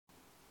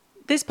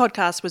This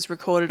podcast was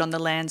recorded on the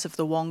lands of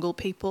the Wongal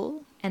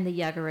people and the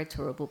Yagara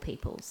Turrbal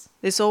peoples.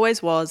 This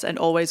always was and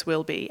always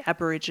will be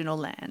Aboriginal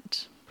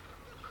land.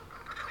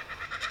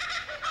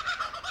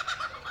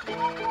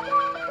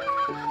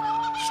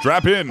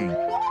 Strap in.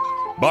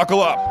 Buckle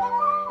up.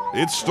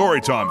 It's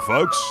story time,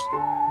 folks.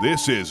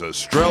 This is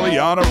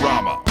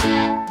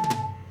Australiana-rama.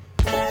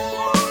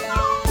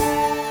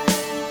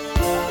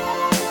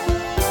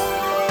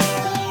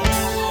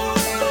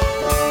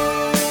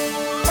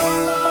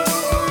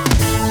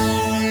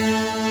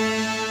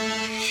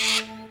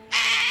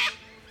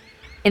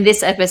 In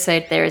this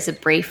episode, there is a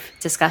brief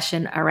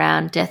discussion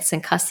around deaths in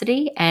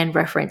custody and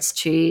reference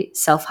to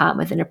self-harm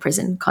within a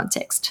prison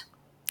context.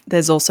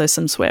 There's also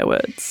some swear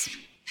words.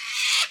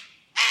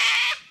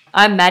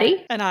 I'm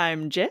Maddie. And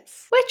I'm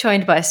Jess. We're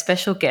joined by a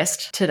special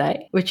guest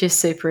today, which is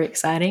super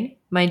exciting.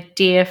 My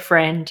dear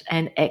friend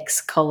and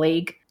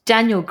ex-colleague,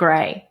 Daniel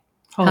Gray.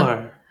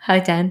 Hello. Hi,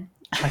 Dan.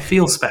 I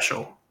feel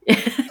special.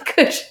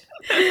 Good.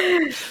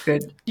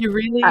 Good. You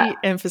really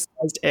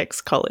emphasised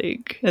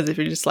ex-colleague, as if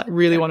you just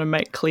really want to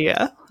make clear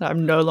that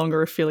I'm no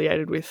longer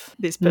affiliated with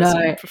this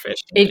person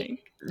professionally.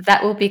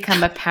 That will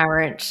become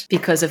apparent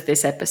because of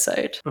this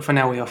episode. But for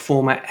now, we are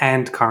former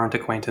and current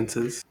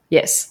acquaintances.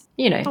 Yes.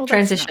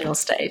 Transitional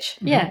stage.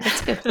 Mm-hmm. Yeah,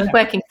 it's good.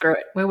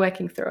 We're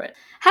working through it.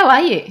 How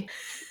are you?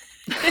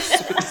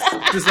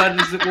 Decided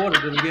to sip water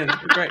to begin.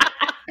 Great.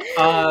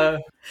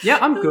 Yeah,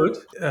 I'm good.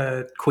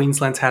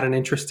 Queensland's had an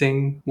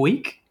interesting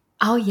week.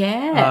 Oh,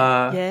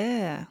 yeah.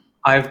 Yeah.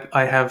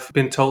 I have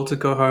been told to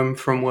go home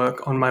from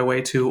work on my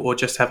way to, or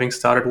just having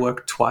started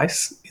work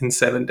twice in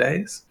 7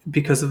 days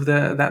because of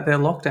their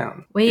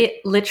lockdown. We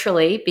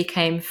literally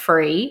became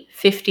free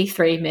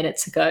 53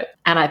 minutes ago,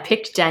 and I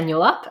picked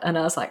Daniel up and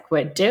I was like,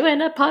 we're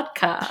doing a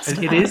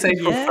podcast. It is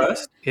April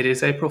 1st. It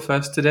is April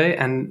 1st today,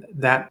 and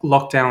that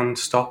lockdown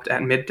stopped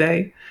at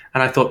midday.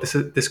 And I thought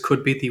this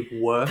could be the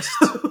worst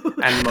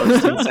and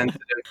most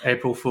insensitive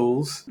April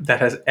Fools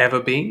that has ever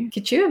been.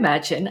 Could you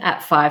imagine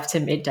at 5 to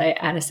midday,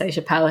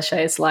 Anastasia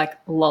Palaszczuk is like,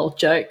 lol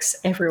jokes,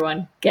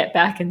 everyone get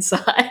back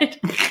inside.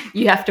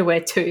 You have to wear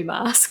 2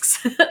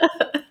 masks. If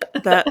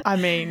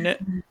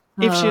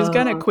she was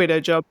going to quit her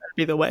job, that'd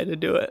be the way to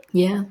do it.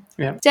 Yeah.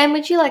 Dan,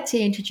 would you like to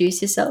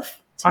introduce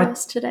yourself to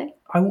us today?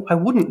 I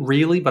wouldn't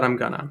really, but I'm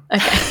gonna.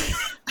 Okay.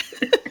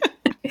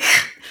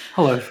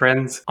 Hello,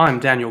 friends.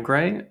 I'm Daniel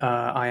Gray.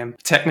 I am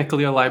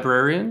technically a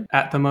librarian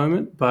at the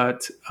moment,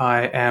 but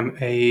I am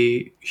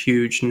a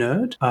huge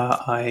nerd.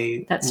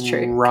 That's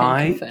true.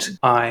 Write.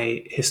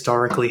 I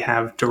historically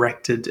have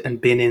directed and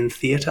been in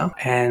theatre,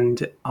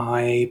 and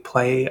I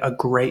play a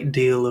great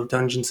deal of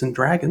Dungeons and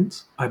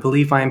Dragons. I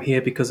believe I am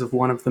here because of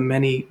one of the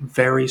many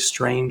very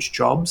strange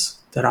jobs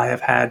that I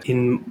have had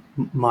in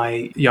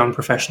my young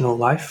professional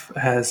life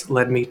has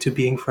led me to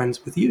being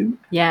friends with you.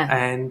 Yeah.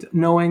 And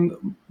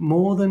knowing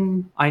more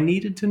than I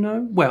needed to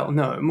know. Well,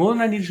 no, more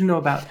than I needed to know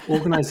about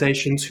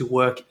organizations who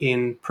work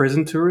in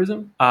prison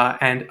tourism,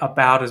 and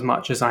about as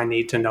much as I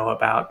need to know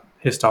about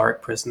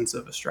historic prisons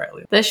of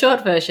Australia. The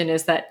short version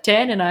is that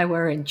Dan and I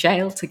were in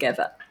jail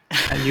together.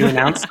 And you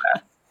announced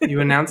that. You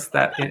announced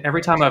that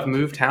every time I've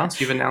moved house,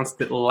 you've announced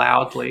it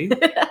loudly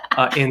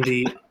in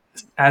the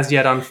as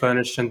yet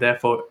unfurnished and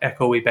therefore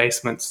echoey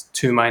basements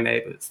to my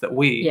neighbours that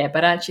we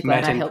but aren't you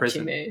glad I helped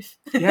prison. You move?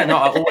 Yeah, no,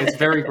 I'm always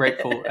very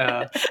grateful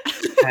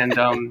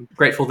and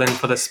grateful then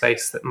for the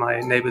space that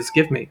my neighbours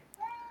give me.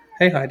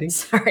 Hey, Heidi.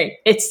 Sorry,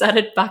 it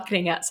started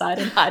bucketing outside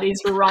and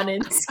Heidi's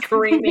running,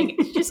 screaming.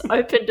 She just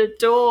opened a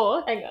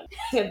door. Hang on.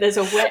 There's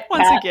a wet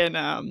Once cat.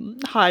 again,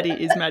 Heidi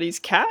is Maddie's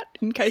cat,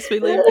 in case we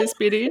leave this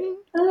bit in.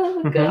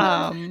 Oh,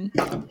 God.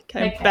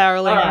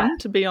 Barreling in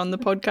to be on the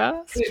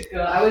podcast. Good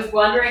girl. I was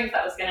wondering if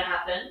that was going to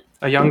happen.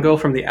 A young girl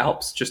from the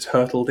Alps just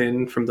hurtled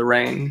in from the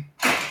rain.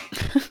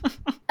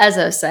 As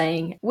I was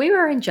saying, we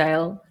were in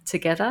jail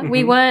together. Mm-hmm.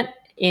 We weren't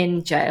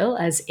in jail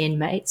as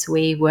inmates.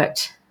 We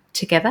worked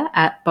together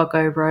at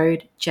Boggo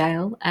Road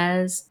Jail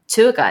as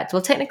tour guides.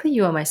 Well, technically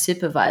you were my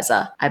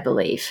supervisor, I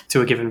believe. To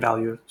a given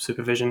value of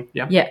supervision,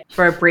 yeah. Yeah,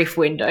 for a brief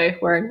window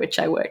in which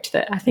I worked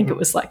there. I think it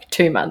was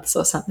 2 months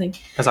or something.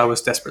 As I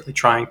was desperately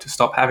trying to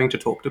stop having to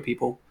talk to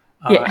people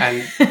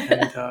and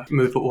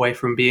move away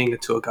from being a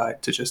tour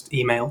guide to just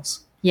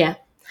emails. Yeah.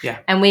 Yeah.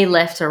 And we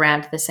left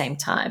around the same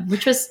time,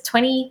 which was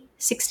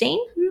 2016?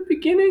 The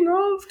beginning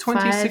of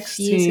 2016, 5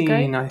 years ago.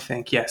 I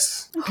think,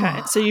 yes.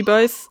 Okay, so you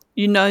both...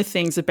 You know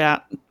things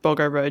about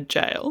Boggo Road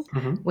Jail.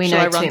 Mm-hmm. We Shall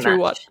know I run too through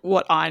much.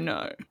 what I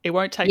know? It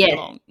won't take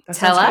long.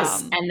 Tell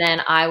us, and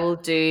then I will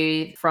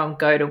do from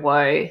go to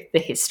woe the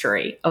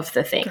history of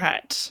the thing.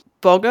 Great.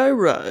 Boggo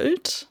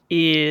Road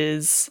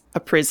is a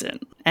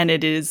prison, and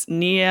it is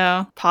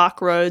near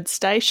Park Road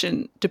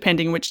Station,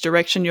 depending which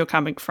direction you're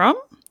coming from.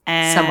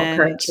 And somewhat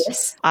correct,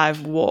 yes.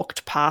 I've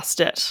walked past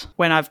it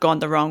when I've gone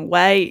the wrong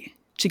way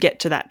to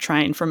get to that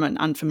train from an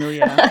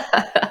unfamiliar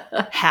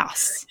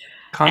house.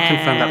 Can't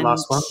confirm that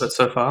last one, but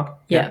so far.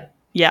 Yeah.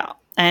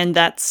 And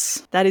that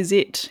is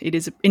it. It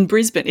is in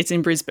Brisbane. It's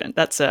in Brisbane.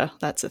 That's a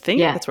thing.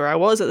 Yeah. That's where I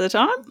was at the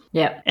time.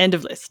 Yep. End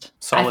of list.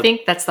 Solid. I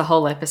think that's the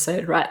whole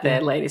episode right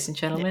there, ladies and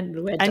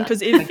gentlemen. We're And done. because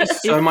Thank you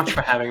so much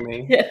for having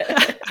me.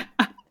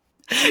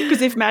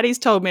 because if Maddie's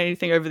told me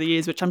anything over the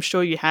years, which I'm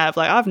sure you have,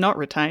 like I've not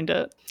retained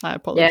it. I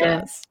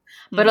apologize.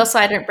 But also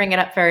I don't bring it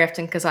up very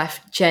often because I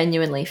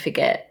genuinely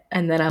forget.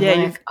 And then I'm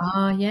like,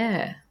 oh,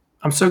 yeah.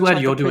 I'm so glad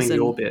Like you're the doing prison.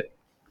 your bit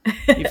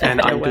You've and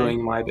had your I'm way.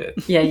 doing my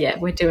bit. Yeah,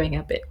 we're doing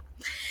a bit.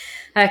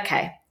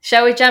 Okay.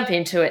 Shall we jump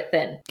into it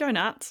then? Go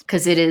nuts.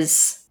 Because it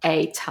is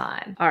a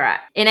time. All right.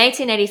 In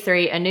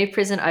 1883, a new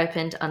prison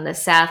opened on the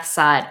south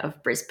side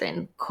of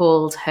Brisbane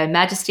called Her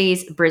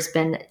Majesty's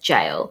Brisbane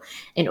Gaol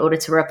in order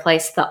to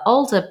replace the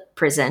older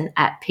prison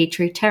at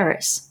Petrie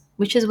Terrace,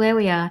 which is where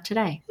we are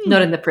today.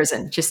 Not in the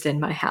prison, just in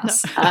my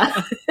house.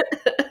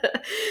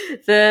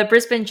 The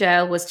Brisbane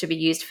jail was to be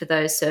used for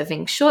those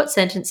serving short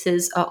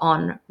sentences or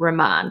on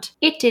remand.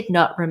 It did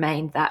not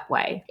remain that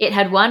way. It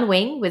had one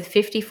wing with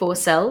 54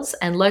 cells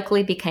and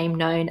locally became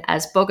known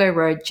as Boggo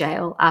Road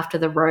Jail after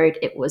the road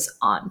it was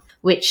on,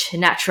 which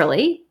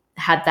naturally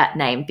had that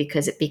name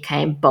because it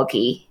became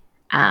boggy.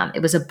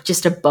 It was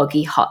just a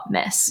boggy hot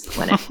mess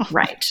when it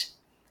rained.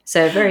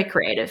 So very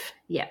creative.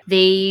 Yeah.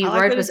 The I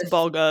like road that was it's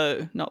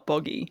Boggo, not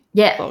boggy.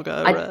 yeah.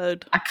 Boggo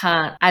Road. I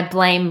can't. I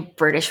blame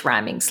British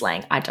rhyming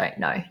slang. I don't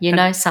know. You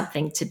know,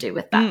 something to do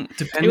with that. It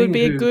Depending would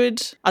be who, a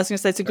good, I was going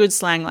to say, it's a good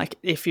slang, like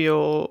if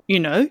you're, you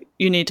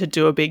need to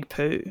do a big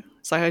poo.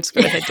 It's like I just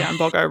got to head down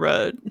Boggo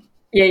Road.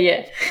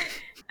 Yeah.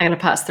 I'm going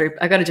to pass through.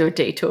 I got to do a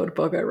detour to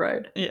Boggo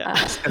Road. Yeah.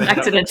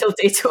 Accidental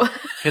detour.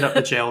 hit up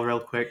the jail real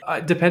quick.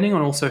 Depending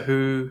on also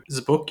whose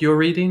book you're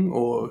reading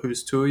or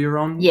whose tour you're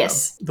on.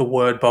 Yes. The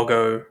word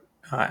Boggo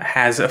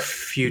has a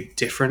few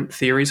different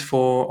theories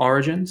for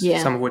origins,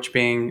 some of which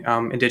being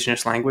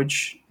indigenous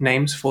language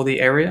names for the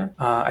area.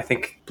 I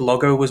think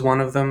Bloggo was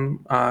one of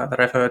them that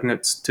I've heard, and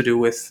it's to do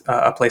with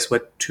a place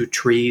where two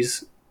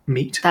trees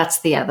meet.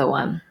 That's the other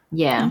one.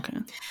 Yeah. Okay.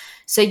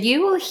 So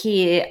you will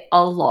hear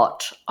a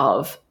lot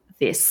of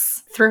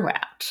this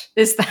throughout,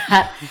 is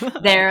that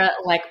there are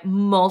like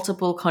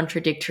multiple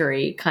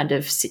contradictory kind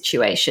of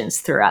situations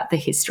throughout the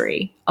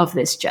history of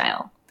this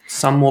jail.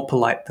 Some more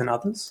polite than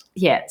others.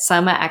 Yeah,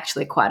 some are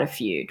actually quite a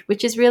feud,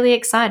 which is really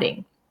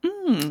exciting.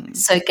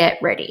 So get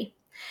ready.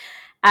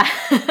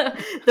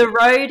 The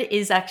road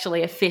is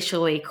actually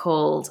officially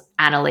called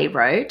Annerley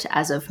Road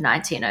as of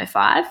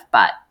 1905,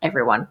 but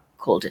everyone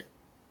called it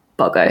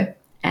Boggo,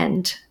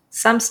 and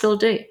some still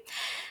do.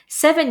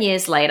 7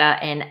 years later,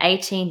 in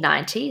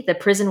 1890, the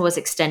prison was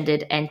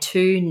extended and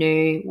 2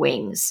 new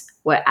wings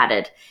were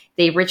added.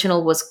 The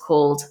original was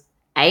called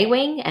A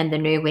Wing and the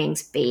new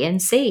wings B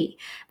and C.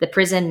 The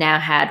prison now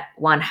had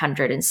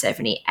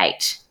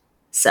 178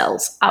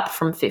 cells, up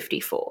from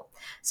 54.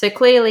 So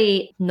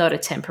clearly not a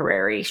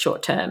temporary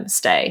short-term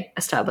stay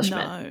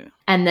establishment. No.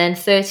 And then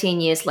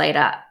 13 years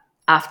later,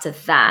 after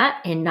that,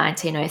 in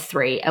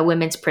 1903, a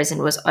women's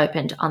prison was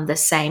opened on the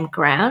same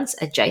grounds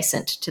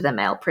adjacent to the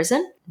male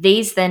prison.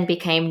 These then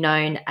became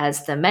known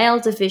as the male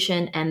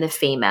division and the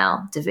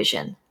female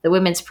division. The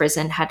women's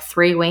prison had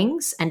 3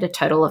 wings and a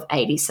total of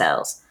 80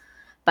 cells,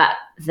 but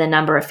the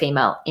number of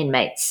female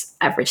inmates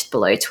averaged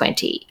below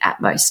 20 at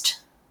most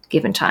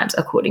given times,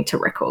 according to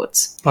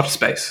records. A lot of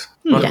space,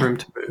 a lot of room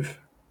to move.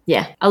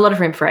 Yeah, a lot of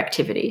room for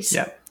activities.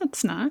 Yeah.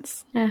 That's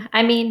nice.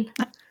 I mean,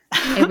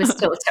 it was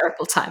still a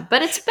terrible time,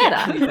 but it's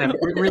better. Yeah,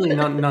 really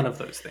none of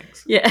those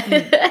things. Yeah.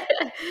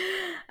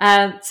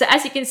 So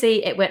as you can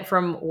see, it went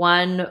from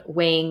one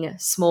wing,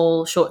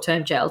 small,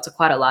 short-term jail to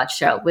quite a large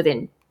jail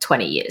within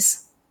 20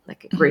 years.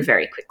 Like it grew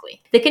very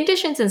quickly. The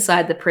conditions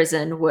inside the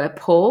prison were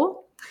poor.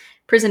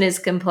 Prisoners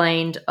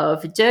complained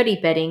of dirty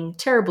bedding,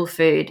 terrible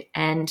food,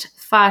 and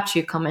far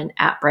too common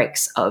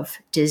outbreaks of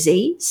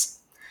disease.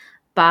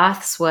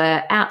 Baths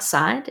were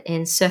outside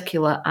in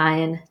circular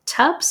iron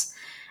tubs,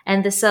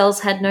 and the cells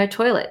had no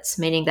toilets,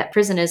 meaning that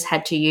prisoners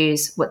had to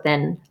use what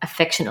then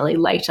affectionately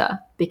later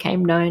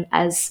became known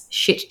as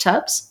shit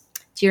tubs.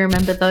 Do you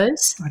remember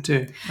those? I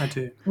do.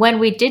 When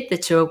we did the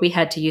tour, we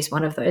had to use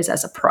one of those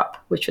as a prop,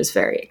 which was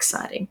very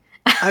exciting.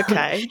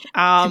 Okay.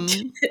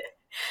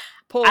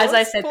 As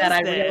I said that,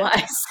 I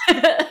realized.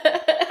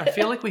 I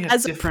feel like we have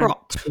As a different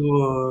prop.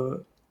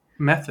 tour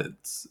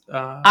methods.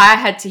 I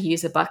had to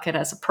use a bucket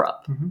as a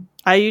prop.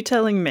 Are you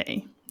telling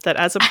me that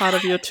as a part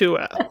of your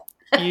tour,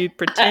 you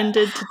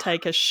pretended to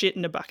take a shit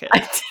in a bucket?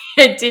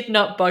 I did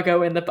not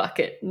boggo in the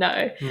bucket.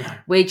 No.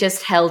 We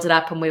just held it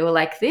up and we were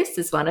like, this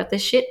is one of the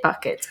shit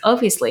buckets.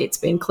 Obviously, it's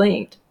been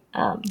cleaned.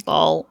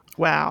 Lol.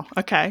 Wow.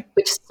 Okay.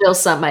 Which still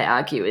some may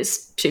argue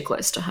is too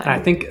close to home. I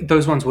think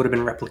those ones would have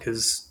been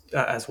replicas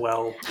as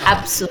well.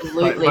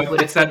 Absolutely But would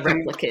have it's that been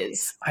thing-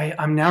 replicas.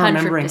 I'm now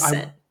remembering.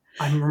 100%.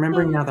 I'm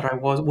remembering now that I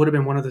would have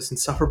been one of those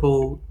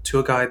insufferable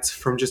tour guides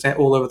from just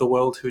all over the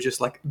world who just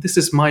like, this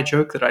is my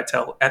joke that I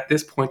tell at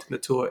this point in the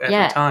tour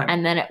every time.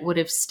 And then it would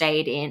have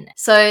stayed in.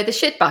 So the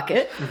shit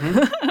bucket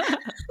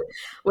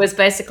was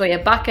basically a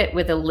bucket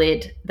with a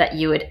lid that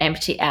you would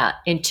empty out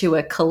into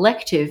a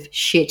collective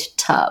shit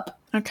tub.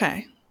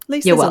 Okay. At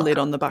least You're there's welcome. a lid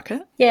on the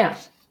bucket. Yeah.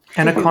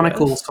 And a Could be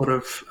conical worse. sort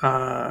of,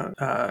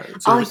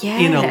 Oh, yeah.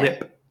 inner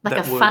lip. Like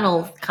that a would,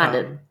 funnel kind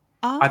of.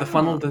 either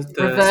funnel the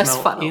Reverse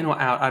smell funnel. in or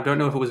out. I don't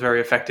know if it was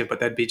very effective,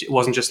 but it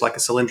wasn't just like a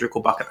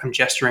cylindrical bucket. I'm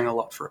gesturing a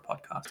lot for a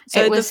podcast.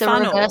 So It the was a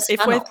funnel, reverse if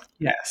funnel.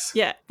 Yes.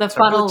 yeah, The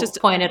Sorry. funnel just-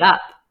 pointed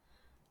up.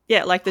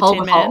 yeah, like the Hole Tin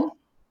to Man. hole.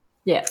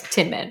 Yeah,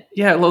 Tin Man.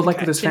 Yeah, like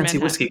Okay, those Tin fancy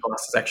Man whiskey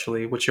glasses,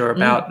 actually, which are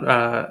about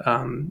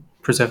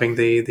preserving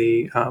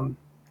the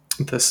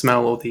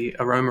smell or the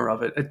aroma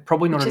of it. It's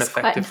probably not Which an is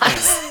quite effective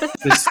nice.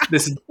 thing.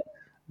 This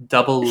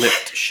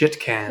double-lipped shit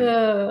can.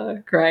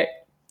 Oh, great.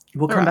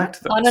 We'll come back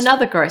to those. On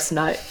another gross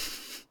note.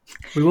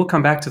 We will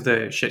come back to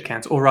the shit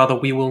cans, or rather,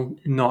 we will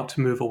not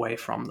move away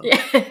from them.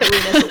 Yeah, we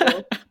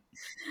never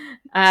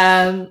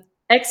will.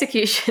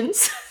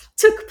 Executions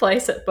took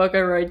place at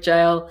Boggo Road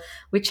Jail,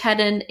 which had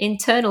an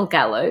internal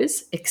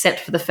gallows, except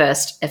for the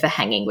first ever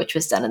hanging, which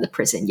was done in the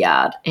prison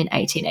yard in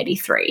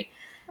 1883.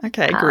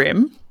 Okay,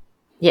 grim.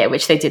 Yeah,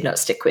 which they did not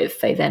stick with.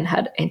 They then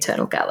had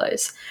internal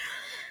gallows.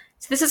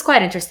 So this is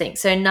quite interesting.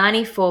 So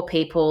 94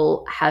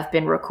 people have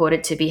been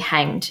recorded to be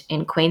hanged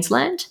in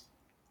Queensland.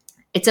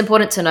 It's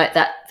important to note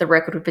that the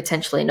record would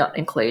potentially not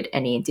include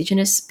any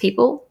Indigenous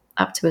people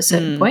up to a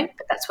certain point,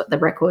 but that's what the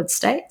record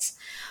states.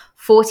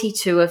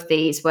 42 of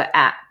these were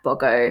at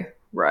Boggo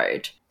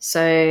Road.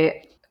 So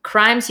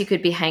crimes you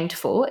could be hanged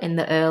for in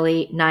the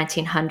early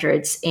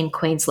 1900s in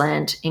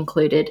Queensland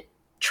included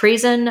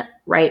treason,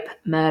 rape,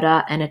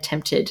 murder, and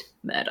attempted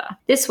murder.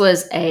 This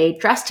was a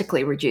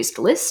drastically reduced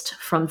list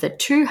from the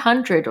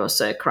 200 or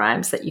so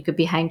crimes that you could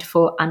be hanged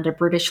for under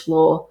British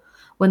law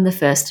when the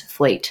First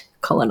Fleet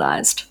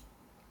colonised.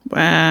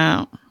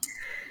 Wow.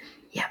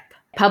 Yep.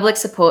 Public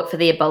support for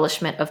the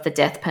abolishment of the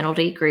death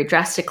penalty grew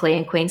drastically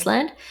in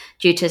Queensland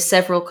due to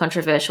several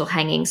controversial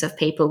hangings of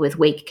people with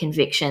weak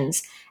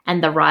convictions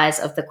and the rise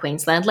of the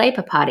Queensland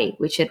Labor Party,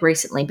 which had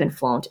recently been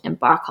formed in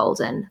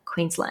Barcaldine,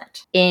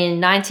 Queensland. In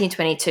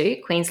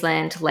 1922,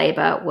 Queensland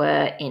Labor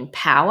were in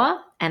power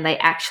and they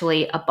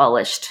actually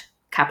abolished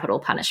capital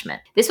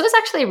punishment. This was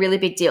actually a really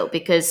big deal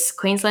because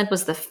Queensland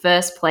was the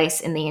first place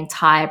in the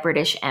entire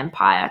British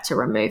Empire to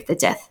remove the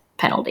death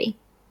penalty.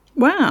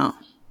 Wow.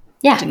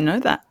 Yeah. Didn't know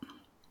that.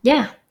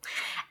 Yeah.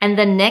 And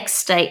the next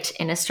state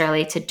in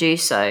Australia to do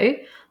so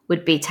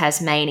would be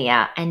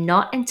Tasmania, and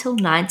not until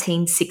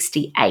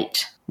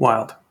 1968.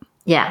 Wild.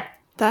 Yeah.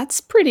 That's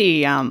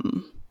pretty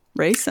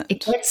recent.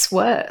 It gets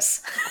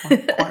worse.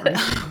 Quite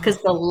recent.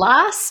 Because the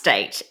last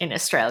state in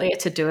Australia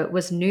to do it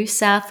was New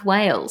South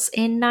Wales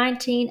in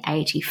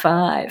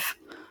 1985.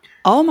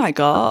 Oh my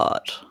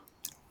God.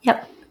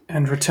 Yep.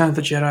 And Return of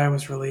the Jedi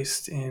was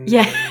released in...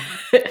 Yeah.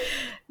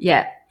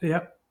 Yeah.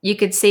 Yep. You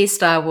could see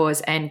Star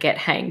Wars and get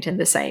hanged in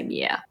the same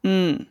year.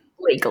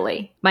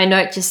 Legally. My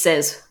note just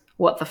says,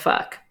 what the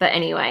fuck? But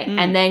anyway.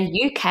 And then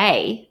UK,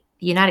 the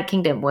United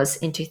Kingdom, was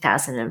in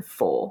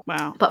 2004.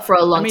 Wow. But for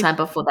a long time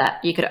before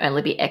that, you could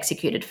only be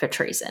executed for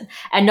treason.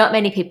 And not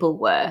many people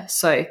were.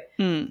 So,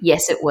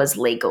 yes, it was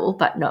legal,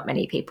 but not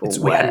many people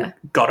were. We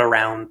hadn't got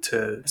around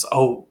to,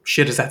 oh,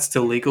 shit, is that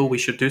still legal? We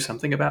should do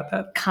something about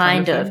that.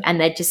 Kind of. thing.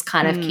 And they just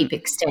kind of keep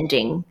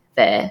extending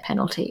their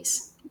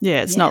penalties.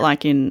 Yeah, it's not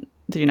like in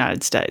the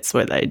United States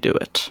where they do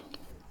it.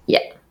 Yeah.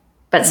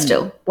 But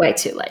still, way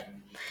too late.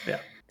 Yeah.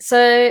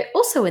 So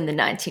also in the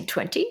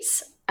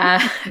 1920s,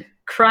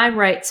 crime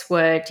rates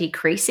were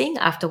decreasing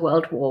after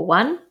World War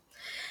I.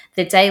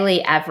 The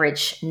daily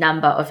average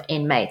number of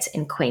inmates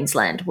in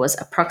Queensland was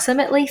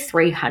approximately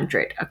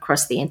 300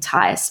 across the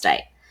entire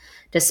state,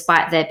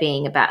 despite there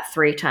being about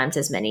 3 times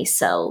as many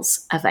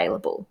cells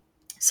available.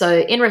 So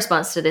in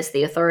response to this,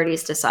 the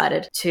authorities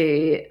decided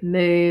to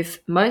move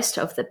most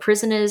of the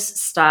prisoners,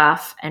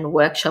 staff, and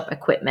workshop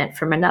equipment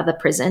from another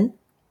prison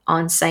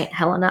on St.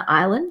 Helena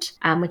Island,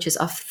 which is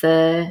off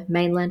the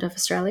mainland of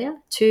Australia,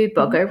 to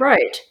Boggo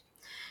Road.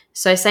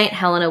 So St.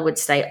 Helena would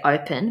stay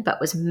open,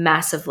 but was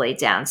massively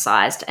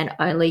downsized and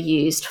only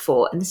used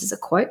for, and this is a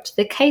quote,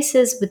 the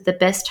cases with the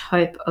best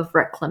hope of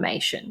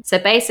reclamation. So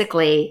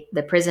basically,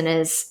 the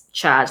prisoners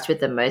charged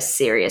with the most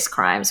serious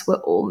crimes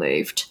were all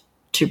moved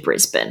to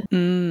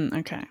Brisbane.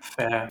 Okay.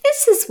 Fair.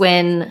 This is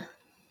when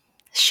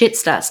shit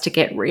starts to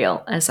get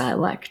real, as I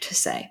like to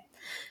say.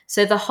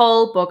 So the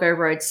whole Boggo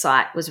Road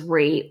site was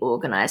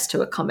reorganised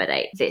to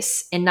accommodate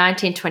this. In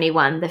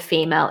 1921, the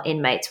female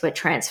inmates were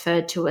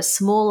transferred to a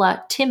smaller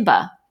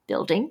timber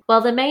building, while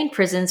the main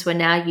prisons were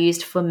now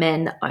used for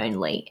men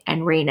only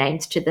and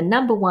renamed to the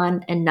number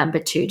 1 and number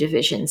 2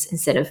 divisions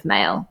instead of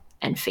male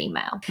and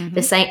female.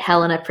 The St.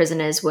 Helena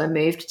prisoners were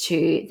moved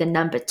to the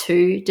number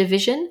 2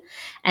 division,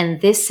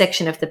 and this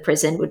section of the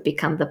prison would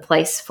become the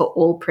place for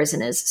all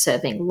prisoners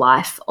serving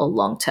life or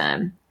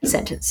long-term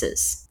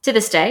sentences. To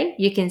this day,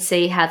 you can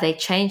see how they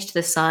changed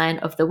the sign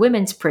of the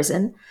women's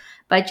prison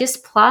by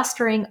just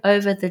plastering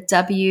over the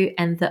W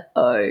and the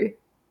O,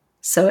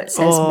 so it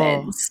says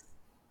men's.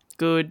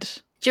 Good.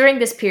 During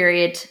this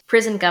period,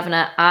 prison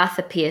governor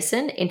Arthur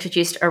Pearson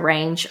introduced a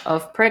range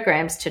of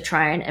programs to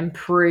try and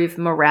improve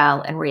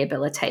morale and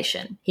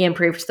rehabilitation. He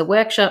improved the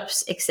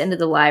workshops, extended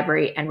the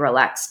library, and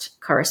relaxed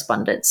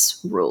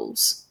correspondence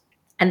rules.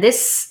 And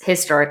this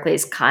historically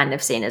is kind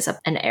of seen as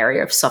an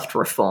area of soft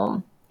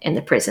reform in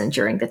the prison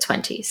during the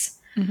 20s.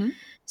 Mm-hmm.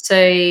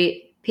 So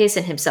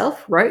Pearson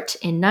himself wrote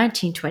in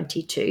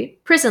 1922,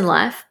 "Prison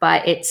life, by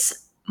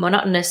its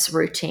monotonous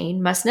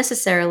routine, must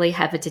necessarily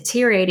have a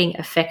deteriorating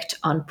effect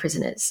on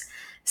prisoners.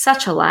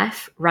 Such a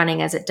life,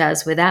 running as it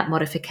does without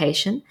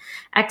modification,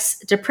 acts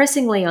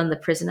depressingly on the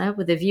prisoner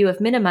with a view of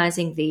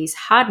minimizing these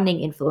hardening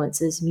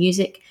influences.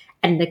 Music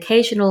and an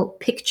occasional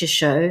picture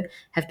show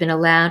have been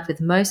allowed with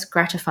most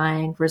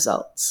gratifying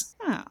results."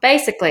 Oh.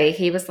 Basically,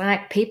 he was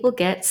like, people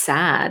get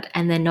sad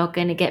and they're not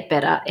going to get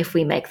better if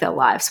we make their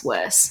lives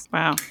worse.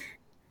 Wow.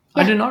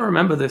 I do not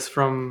remember this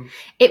from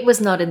It was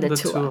not in the the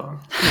tour. tour.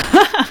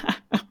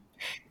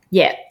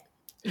 Yeah.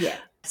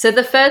 So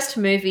the first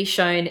movie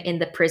shown in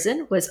the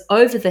prison was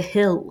Over the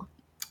Hill.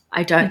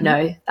 I don't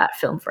know that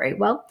film very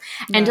well.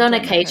 And No, on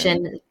don't know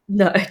occasion,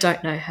 no, I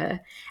don't know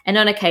her. And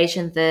on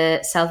occasion, the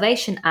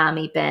Salvation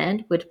Army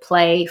band would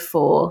play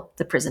for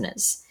the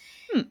prisoners.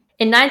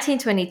 In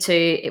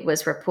 1922, it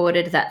was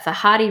reported that the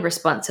hearty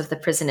response of the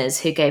prisoners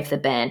who gave the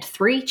band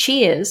 3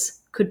 cheers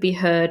could be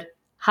heard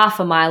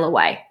half a mile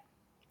away.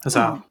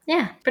 Huzzah.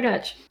 Yeah, pretty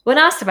much. When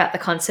asked about the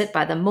concert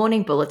by the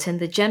Morning Bulletin,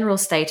 the general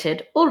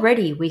stated,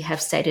 "Already we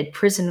have started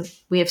prison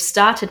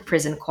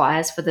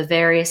choirs for the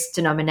various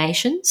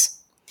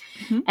denominations,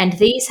 and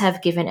these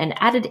have given an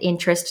added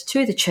interest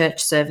to the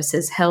church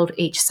services held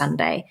each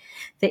Sunday.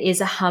 There is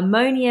a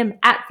harmonium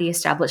at the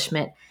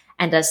establishment,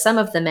 and as some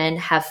of the men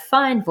have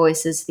fine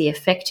voices, the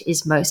effect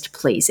is most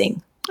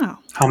pleasing." Oh.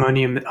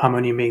 Harmonium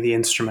being the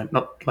instrument,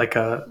 not like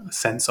a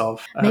sense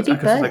of. Maybe I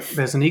could feel like both.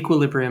 there's an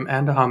equilibrium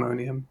and a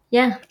harmonium.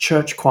 Yeah.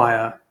 Church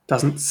choir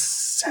doesn't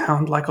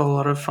sound like a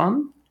lot of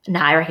fun. No,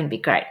 I reckon it'd be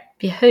great.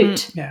 Be a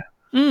hoot. Yeah.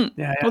 Mm.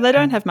 Yeah. Well, they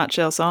don't have much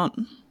else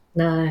on.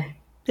 No.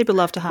 People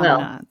love to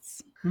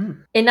harmonise.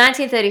 In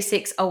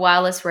 1936, a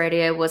wireless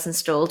radio was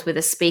installed with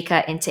a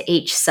speaker into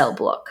each cell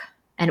block,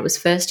 and it was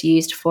first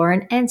used for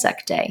an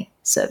Anzac Day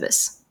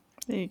service.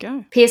 There you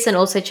go. Pearson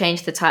also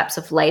changed the types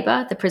of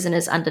labour the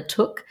prisoners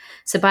undertook.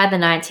 So by the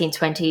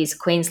 1920s,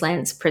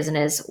 Queensland's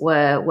prisoners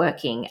were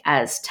working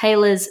as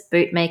tailors,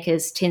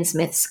 bootmakers,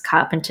 tinsmiths,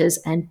 carpenters,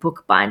 and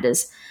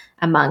bookbinders,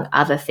 among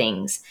other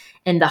things,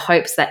 in the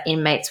hopes that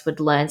inmates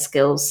would learn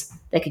skills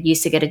they could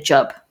use to get a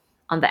job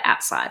on the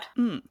outside.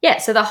 Yeah,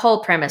 so the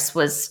whole premise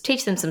was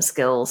teach them some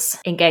skills,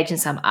 engage in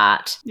some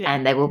art,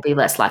 and they will be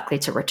less likely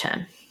to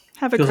return.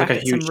 Have a Feels crack like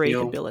a at some huge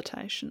deal.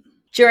 rehabilitation.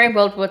 During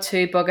World War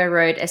II, Boggo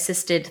Road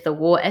assisted the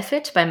war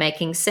effort by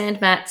making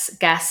sand mats,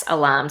 gas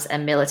alarms,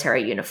 and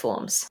military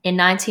uniforms. In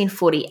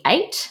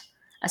 1948,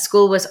 a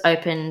school was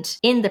opened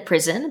in the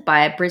prison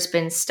by a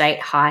Brisbane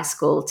State High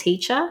School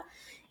teacher.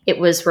 It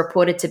was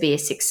reported to be a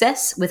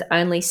success, with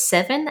only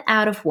 7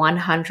 out of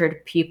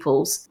 100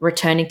 pupils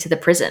returning to the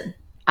prison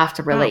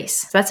after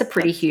release. So that's a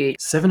pretty huge.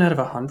 7 out of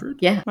 100?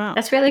 Yeah, Wow.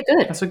 that's really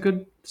good. That's a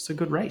good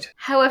rate.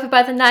 However,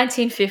 by the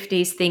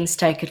 1950s, things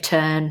take a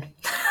turn.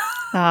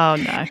 Oh,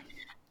 no.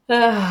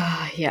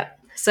 Yeah.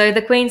 So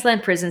the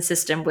Queensland prison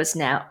system was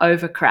now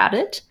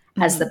overcrowded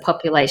as the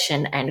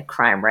population and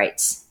crime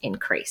rates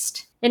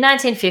increased. In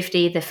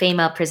 1950, the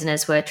female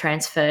prisoners were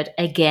transferred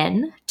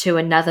again to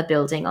another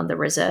building on the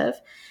reserve.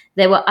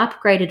 They were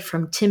upgraded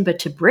from timber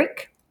to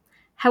brick.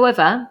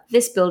 However,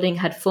 this building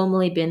had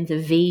formerly been the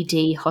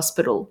VD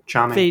hospital.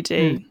 Charming.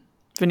 VD,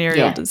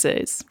 venereal Yeah.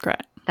 disease.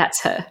 Great.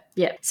 That's her.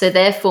 Yeah. So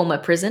their former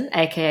prison,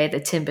 aka the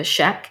Timber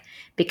Shack,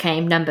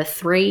 became number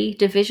 3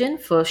 division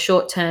for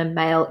short-term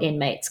male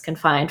inmates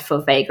confined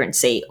for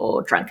vagrancy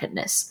or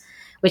drunkenness,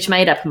 which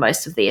made up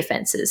most of the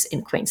offences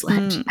in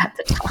Queensland at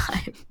the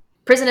time.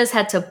 Prisoners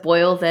had to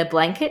boil their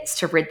blankets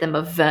to rid them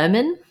of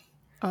vermin.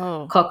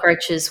 Oh.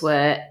 Cockroaches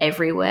were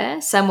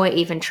everywhere. Some were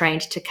even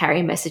trained to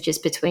carry messages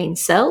between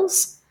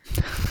cells.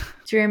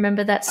 Do you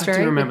remember that story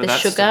I do remember with the that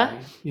sugar?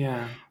 story.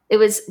 Yeah. It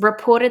was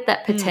reported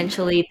that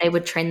potentially they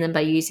would train them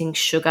by using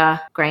sugar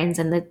grains,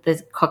 and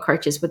the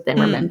cockroaches would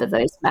then remember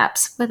those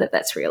maps, whether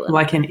that's real or not.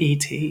 Like in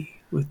E.T.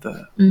 with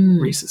the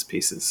Reese's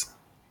Pieces.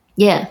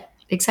 Yeah,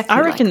 exactly. I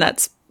like reckon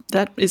that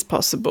is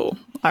possible.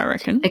 I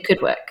reckon. it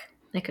could work.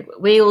 It could work.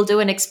 We will do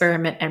an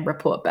experiment and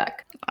report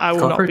back. I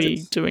will not be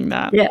Cockroaches. doing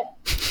that. Yeah.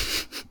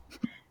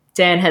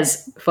 Dan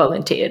has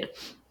volunteered. The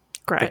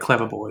Great.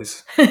 clever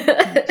boys.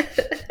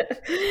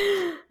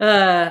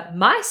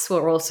 Mice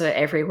were also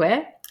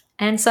everywhere,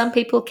 and some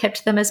people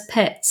kept them as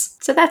pets.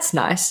 So that's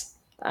nice.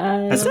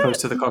 As opposed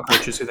to the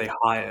cockroaches who they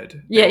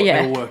hired.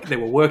 Yeah, They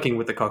were working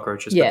with the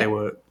cockroaches, Yeah. but they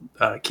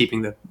were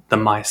keeping the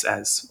mice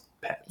as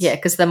pets. Yeah,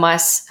 because the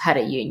mice had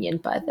a union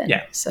by then.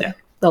 Yeah, So yeah.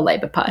 the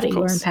Labor Party Of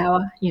were in course.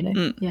 power, you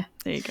know. Yeah.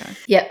 There you go.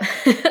 Yep.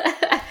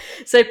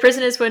 So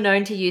prisoners were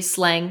known to use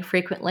slang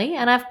frequently,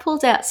 and I've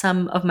pulled out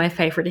some of my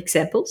favourite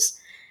examples.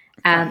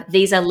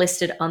 These are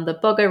listed on the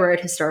Boggo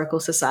Road Historical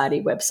Society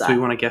website. Do we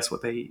want to guess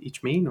what they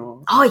each mean?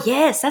 Or Oh,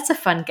 yes, that's a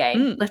fun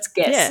game. Let's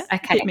guess. Yeah.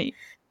 Okay. Hit me.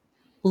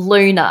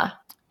 Lunar.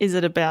 Is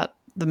it about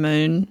the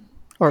moon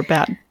or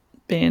about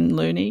being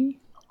loony?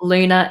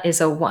 Lunar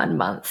is a 1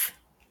 month.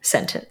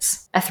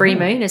 sentence. A 3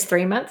 moon is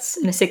 3 months,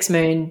 and a 6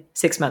 moon,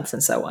 6 months,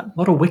 and so on. A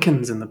lot of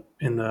Wiccans in the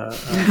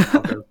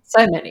Boggo.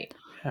 So many.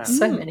 Yeah.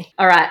 So many.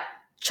 All right.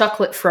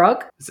 Chocolate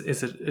frog.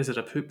 Is it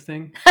a poop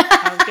thing?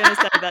 I was going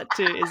to say that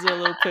too. Is it a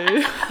little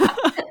poo?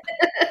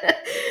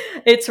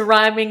 It's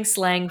rhyming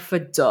slang for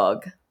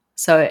dog.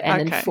 So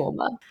an Okay.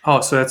 informer.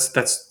 Oh, so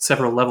that's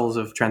several levels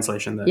of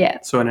translation then. Yeah.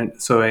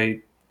 So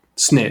a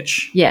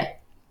snitch Yeah.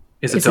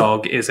 is a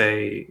dog is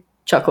a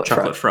Chocolate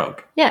chocolate frog.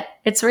 frog. Yeah.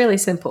 It's really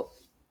simple.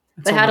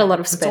 They had a lot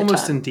of spare It's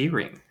almost time.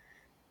 endearing.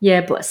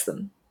 Yeah, bless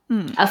them.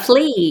 A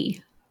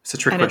flea. It's a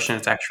trick And question.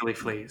 It's actually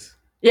fleas.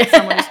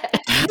 Yeah.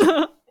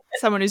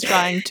 Someone who's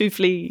trying to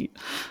flee.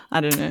 I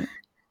don't know.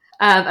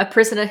 A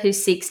prisoner who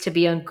seeks to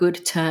be on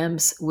good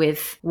terms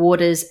with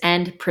warders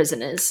and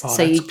prisoners. Oh,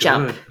 So you that's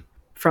jump good.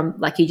 from,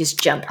 like, you just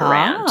jump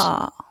around.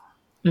 Ah,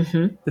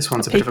 This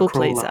one's a A bit of a people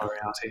cruel pleaser.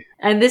 reality.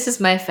 And this is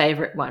my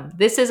favorite one.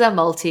 This is a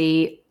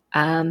multi.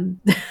 I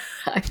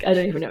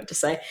don't even know what to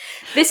say.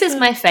 This is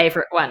my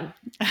favorite one.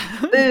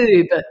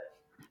 Boob.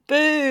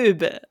 boob.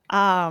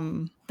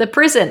 The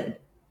prison.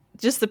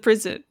 Just the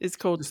prison is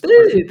called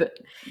Boob.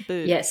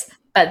 boob. Yes.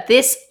 But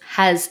this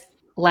has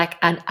like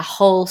a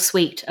whole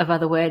suite of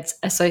other words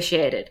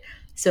associated.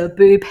 So a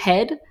boob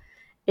head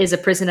is a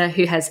prisoner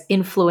who has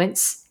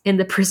influence in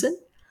the prison.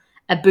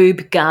 A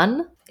boob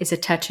gun is a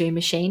tattoo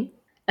machine.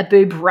 A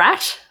boob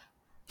rat,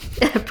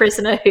 a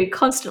prisoner who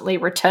constantly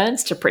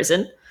returns to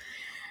prison.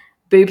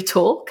 Boob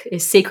talk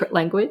is secret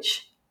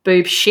language.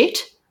 Boob shit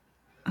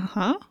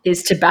Uh-huh.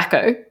 is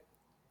tobacco.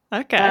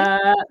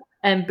 Okay.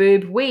 And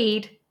boob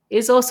weed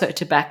is also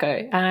tobacco.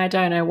 And I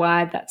don't know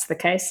why that's the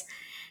case.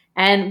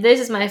 And this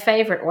is my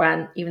favorite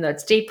one, even though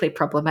it's deeply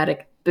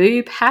problematic.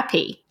 Boob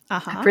happy, a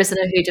Uh-huh.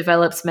 prisoner who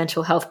develops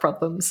mental health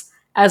problems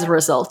as a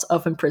result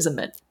of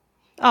imprisonment.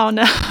 Oh,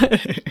 no.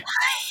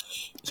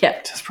 Yeah.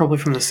 It's probably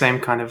from the same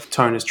kind of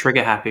tone as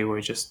trigger happy, where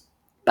we just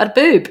But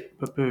boob.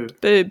 boo.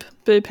 boob.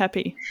 Boob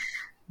happy.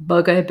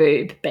 Boggo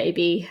boob,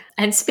 baby.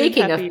 And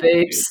speaking of happy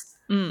boobs,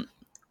 Mm.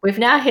 we've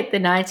now hit the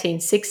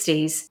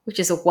 1960s, which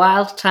is a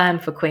wild time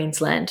for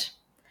Queensland.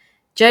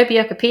 Joe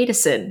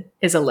Bjelke-Petersen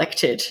is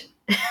elected.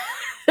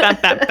 Bam,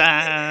 bam,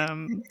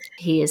 bam.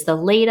 He is the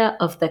leader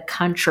of the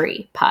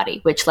Country Party,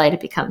 which later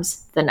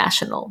becomes the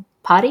National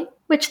Party,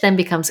 which then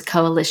becomes a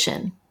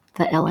coalition,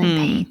 the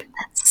LNP. But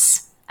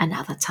that's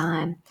another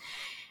time.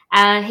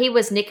 He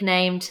was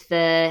nicknamed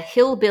the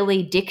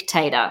Hillbilly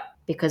Dictator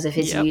because of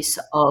his Yep. use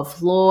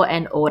of law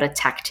and order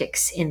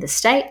tactics in the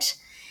state.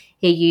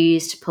 He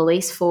used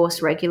police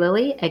force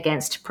regularly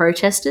against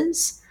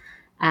protesters,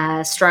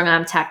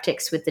 strong-arm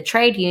tactics with the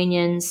trade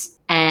unions,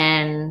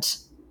 and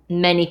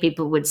many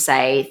people would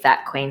say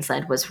that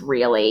Queensland was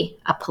really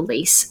a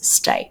police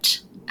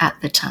state at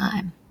the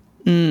time,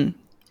 We'll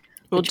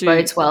which do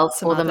bodes well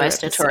some for the other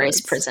most notorious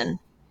episodes. prison.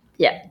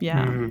 Yeah.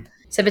 Yeah.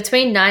 So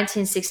between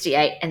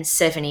 1968 and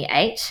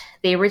 78,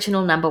 the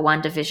original number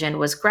 1 division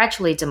was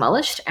gradually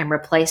demolished and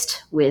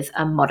replaced with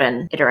a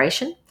modern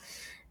iteration.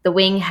 The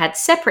wing had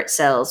separate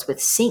cells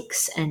with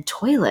sinks and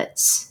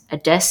toilets, a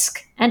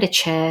desk and a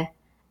chair,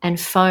 and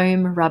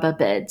foam rubber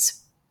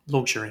beds.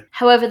 Luxury.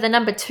 However, the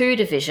number 2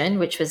 division,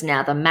 which was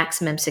now the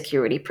maximum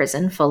security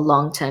prison for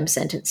long-term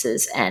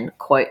sentences and,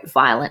 quote,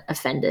 violent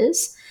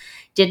offenders,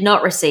 did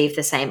not receive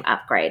the same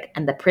upgrade,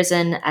 and the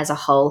prison as a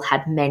whole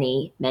had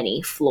many,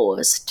 many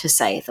flaws, to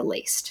say the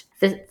least.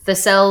 The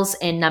cells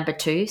in number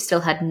 2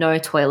 still had no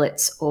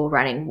toilets or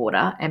running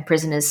water, and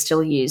prisoners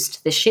still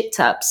used the shit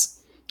tubs.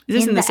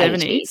 Is this in the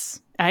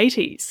 80s.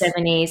 70s? 80s.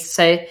 70s,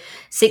 so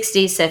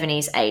 60s,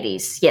 70s,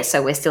 80s. Yes,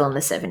 so we're still in the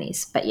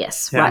 70s, but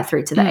yes, Yeah. right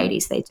through to the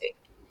 80s they do.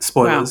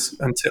 Spoilers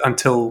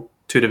until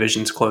 2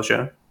 divisions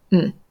closure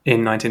in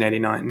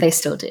 1989. They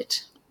still did.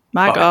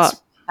 My Buckets.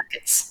 God.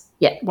 Buckets.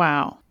 Yeah.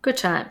 Wow. Good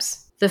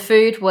times. The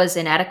food was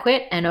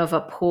inadequate and of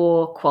a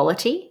poor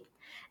quality,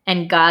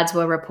 and guards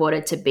were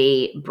reported to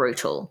be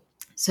brutal.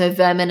 So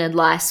vermin and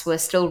lice were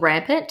still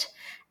rampant,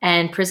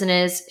 and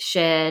prisoners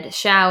shared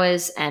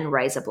showers and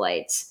razor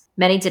blades.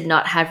 Many did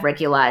not have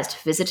regularized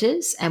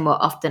visitors and were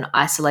often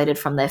isolated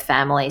from their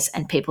families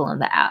and people on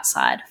the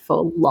outside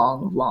for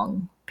long,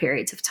 long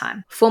periods of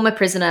time. Former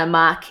prisoner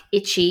Mark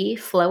Itchy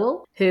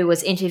Flewell, who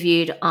was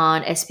interviewed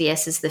on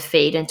SBS's The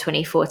Feed in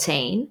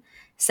 2014,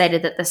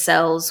 stated that the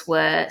cells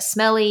were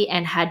smelly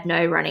and had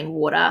no running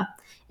water.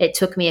 It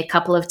took me a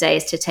couple of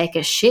days to take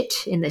a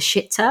shit in the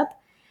shit tub,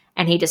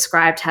 and he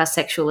described how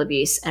sexual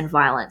abuse and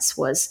violence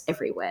was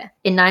everywhere.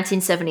 In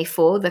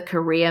 1974, the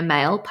Courier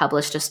Mail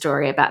published a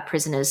story about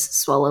prisoners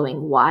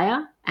swallowing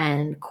wire,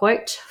 and,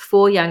 quote,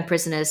 4 young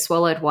prisoners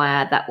swallowed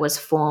wire that was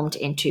formed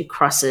into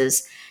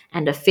crosses,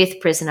 and a 5th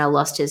prisoner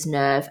lost his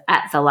nerve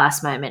at the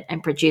last moment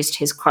and produced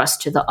his cross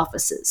to the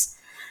officers.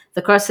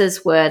 The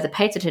crosses were the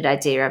patented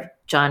idea of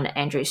John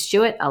Andrew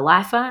Stewart, a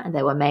lifer, and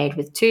they were made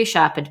with 2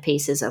 sharpened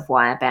pieces of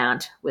wire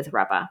bound with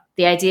rubber.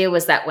 The idea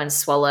was that when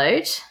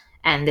swallowed,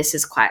 and this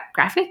is quite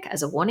graphic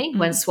as a warning,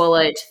 when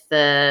swallowed,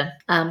 the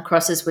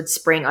crosses would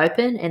spring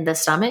open in the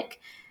stomach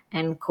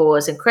and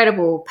cause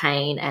incredible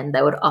pain, and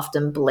they would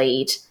often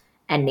bleed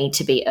and need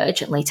to be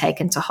urgently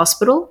taken to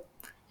hospital.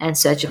 and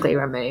surgically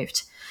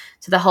removed.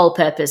 So the whole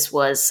purpose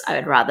was I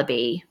would rather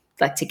be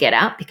like to get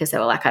out, because they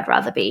were like, I'd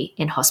rather be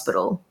in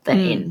hospital than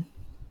in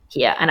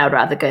here, and I would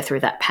rather go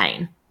through that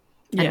pain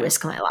and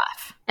risk my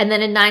life. And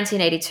then in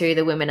 1982,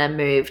 the women are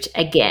moved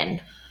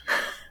again.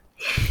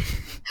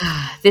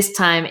 This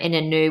time in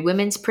a new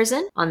women's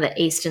prison on the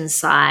eastern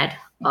side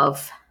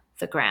of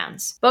the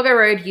grounds. Boggo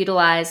Road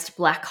utilised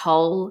black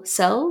hole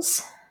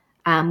cells,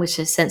 which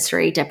are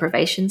sensory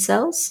deprivation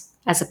cells,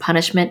 as a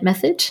punishment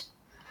method.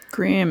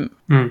 Grim.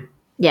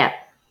 Yeah.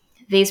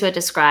 These were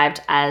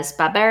described as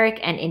barbaric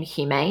and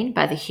inhumane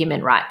by the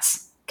Human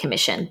Rights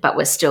Commission, but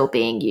were still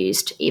being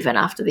used even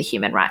after the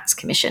Human Rights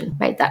Commission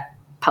made that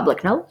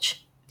public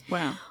knowledge.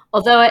 Wow.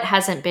 Although it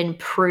hasn't been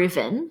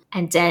proven,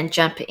 and Dan,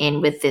 jump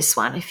in with this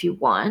one if you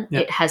want,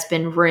 it has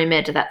been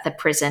rumoured that the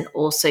prison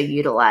also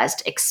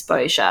utilised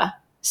exposure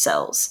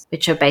cells,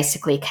 which are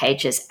basically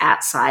cages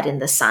outside in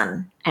the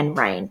sun and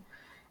rain.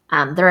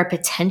 There are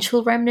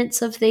potential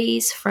remnants of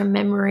these from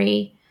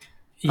memory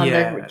on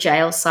the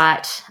jail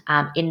site,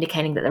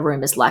 indicating that the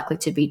rumour is likely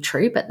to be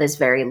true, but there's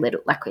very little,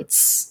 like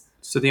it's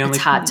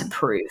hard to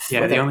prove.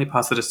 Yeah, the only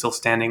parts that are still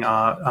standing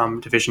are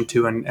Division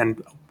 2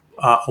 and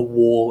a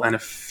wall and a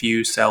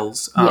few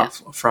cells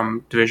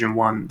from Division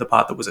 1, the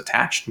part that was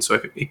attached, and so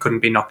it couldn't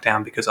be knocked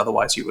down because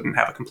otherwise you wouldn't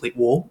have a complete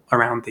wall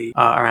around the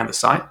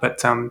site.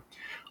 But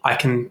I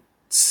can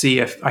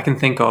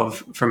think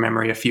of from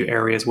memory a few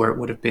areas where it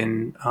would have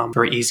been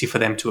very easy for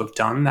them to have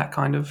done that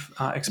kind of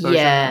exposure.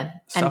 Yeah,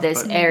 stuff, and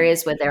there's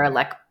areas where there are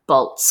like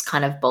bolts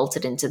kind of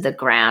bolted into the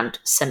ground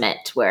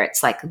cement where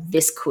it's like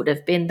this could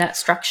have been that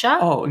structure.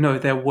 Oh no,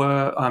 there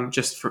were I'm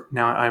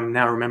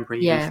now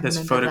remembering. There's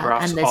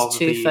photographs and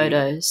there's of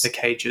photos. The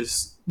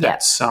cages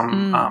that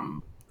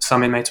some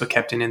inmates were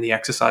kept in the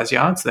exercise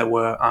yards. There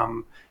were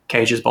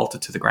cages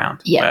bolted to the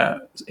ground where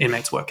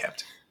inmates were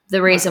kept.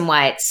 The reason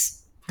why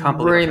it's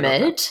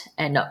rumoured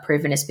and not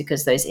proven is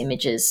because those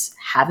images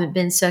haven't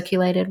been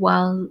circulated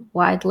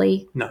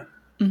widely. No.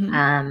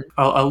 Mm-hmm.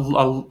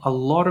 A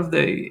lot of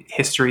the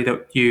history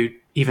that you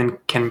even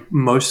can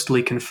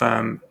mostly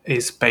confirm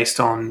is based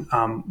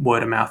on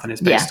word of mouth and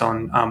is based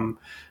on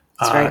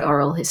it's very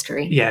oral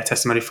history. Yeah,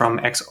 testimony from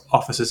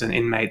ex-officers and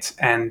inmates,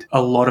 and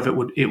a lot of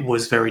it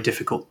was very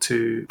difficult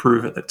to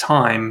prove at the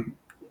time,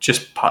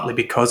 just partly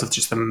because of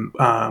just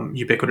the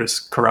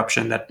ubiquitous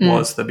corruption that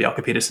was the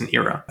Bjelke-Petersen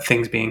era.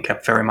 Things being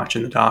kept very much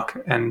in the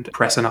dark, and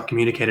press are not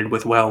communicated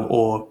with well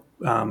or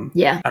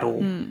at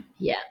all.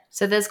 Yeah.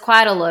 So there's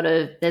quite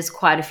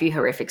a few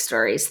horrific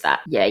stories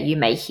that, you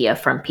may hear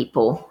from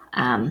people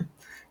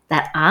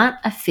that aren't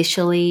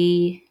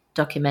officially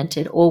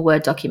documented or were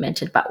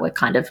documented, but were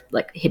kind of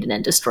like hidden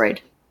and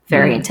destroyed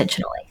very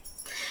intentionally.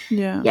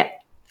 Yeah. Yeah.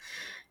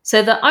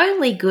 So the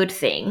only good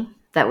thing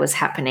that was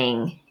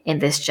happening in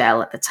this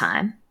jail at the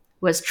time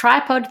was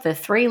Tripod the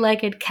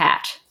three-legged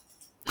cat.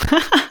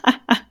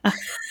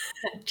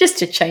 Just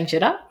to change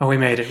it up. Oh, we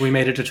made it. We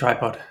made it to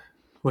Tripod.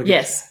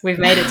 Yes, we've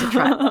made it to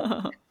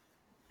Tripod.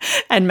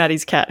 And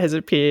Maddie's cat has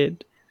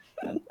appeared.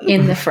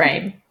 In the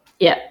frame.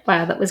 Yeah.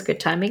 Wow, that was good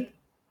timing.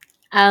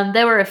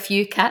 There were a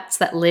few cats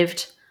that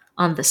lived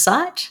on the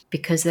site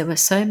because there were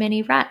so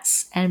many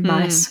rats and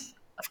mice.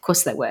 Of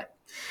course there were.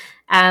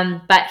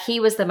 But he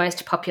was the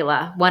most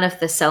popular. One of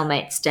the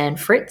cellmates, Dan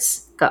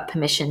Fritz, got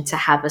permission to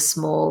have a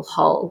small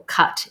hole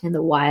cut in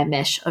the wire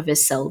mesh of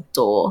his cell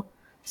door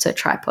so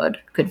Tripod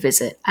could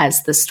visit,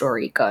 as the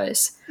story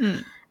goes.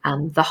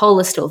 The hole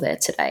is still there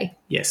today.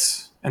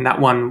 Yes. And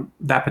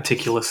that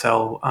particular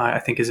cell, I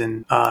think, is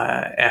in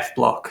F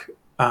block.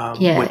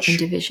 In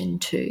Division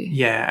 2.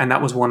 Yeah, and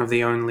that was one of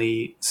the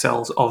only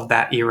cells of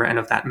that era and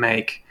of that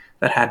make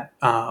that had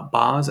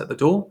bars at the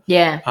door.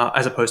 Yeah.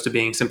 As opposed to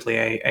being simply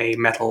a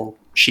metal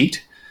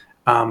sheet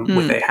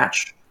with a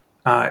hatch.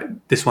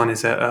 This one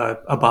is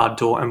a barred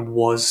door and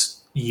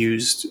was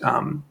used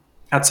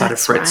outside of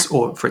Fritz,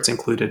 or Fritz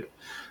included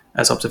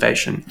as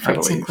observation.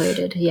 Fritz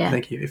included, yeah.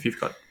 Thank you, if you've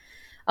got...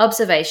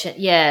 Observation,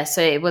 yeah.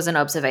 So it was an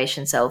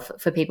observation cell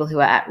for people who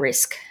are at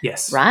risk.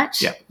 Yes.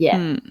 Right? Yeah.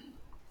 Yeah.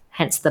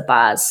 Hence the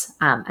bars.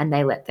 And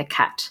they let the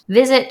cat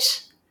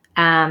visit.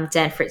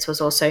 Dan Fritz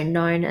was also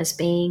known as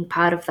being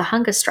part of the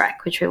hunger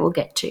strike, which we will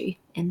get to.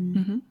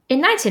 In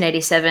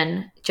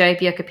 1987, Joe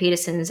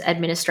Bjelke-Petersen's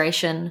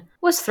administration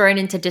was thrown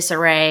into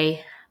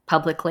disarray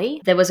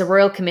publicly. There was a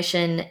royal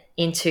commission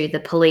into the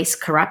police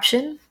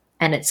corruption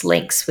and its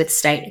links with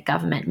state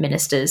government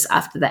ministers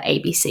after the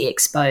ABC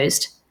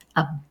exposed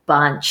a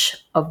bunch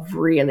of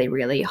really,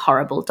 really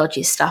horrible,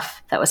 dodgy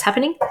stuff that was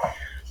happening,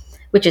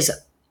 which is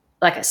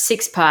like a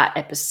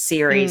 6-part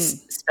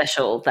series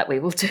special that we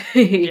will do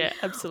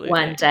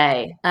one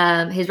day.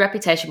 His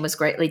reputation was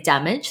greatly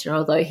damaged, and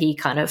although he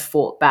kind of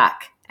fought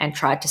back and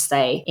tried to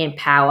stay in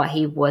power,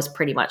 he was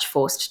pretty much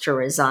forced to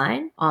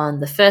resign on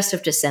the 1st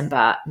of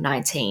December,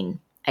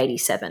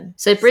 1987.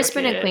 So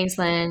Brisbane and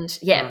Queensland,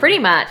 pretty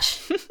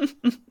much.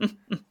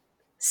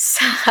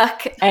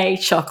 Suck a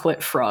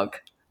chocolate frog,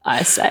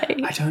 I say.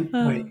 I don't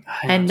wait,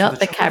 and on. Not so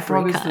the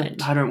Cadbury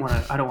kind. I don't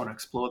want to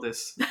explore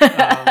this.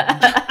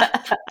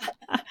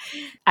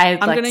 I'd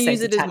I'm like going to to say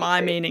use it's it a as tiny my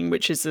poo. meaning,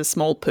 which is a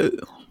small poo.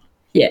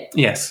 Yeah.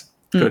 Yes.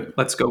 Good.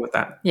 Let's go with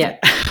that. Yeah.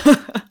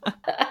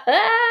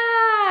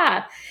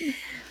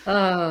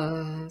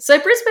 So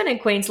Brisbane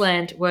and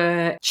Queensland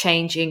were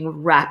changing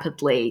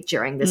rapidly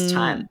during this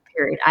time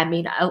period. I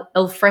mean,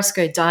 al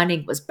fresco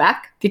dining was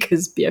back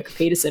because Björk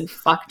Peterson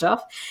fucked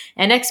off,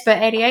 and Expo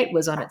 88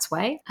 was on its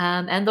way.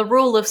 And the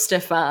rule of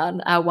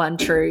Stefan, our one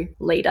true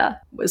leader,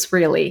 was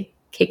really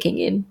kicking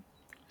in.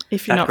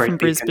 If you're That not great from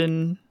beacon.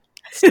 Brisbane,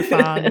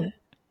 Stefan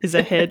is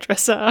a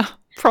hairdresser,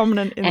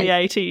 prominent in And- the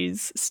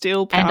 80s,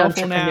 still And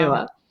powerful entrepreneur.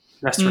 now.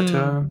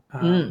 Restaurateur.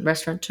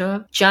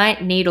 Restaurateur.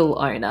 Giant needle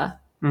owner.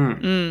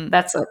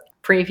 That's a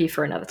preview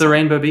for another The time.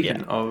 rainbow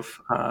beacon of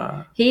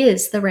He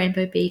is the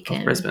rainbow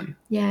beacon. Brisbane.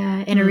 Yeah,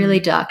 in a really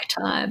dark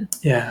time.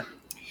 Yeah.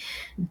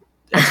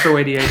 Expo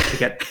 88 to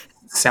get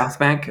South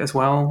Bank as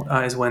well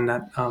is when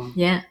that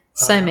Yeah,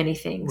 so many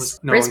things.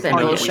 was no one Brisbane can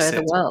know will that we show sit.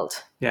 the world.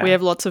 Yeah. We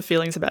have lots of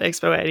feelings about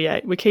Expo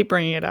 88. We keep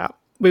bringing it up.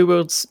 We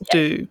will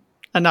do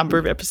a number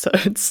of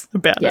episodes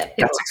about Yeah, it.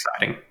 That's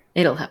exciting.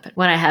 it'll happen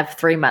when I have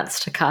 3 months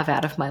to carve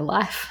out of my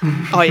life.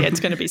 Oh, yeah, it's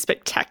going to be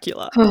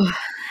spectacular.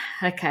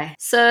 Okay,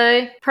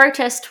 so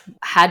protest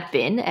had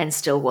been and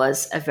still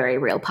was a very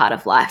real part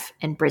of life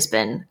in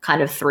Brisbane,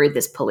 kind of through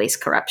this police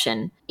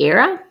corruption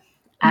era.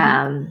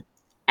 And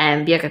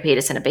Björk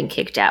Peterson had been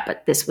kicked out,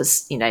 but this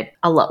was,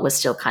 a lot was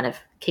still kind of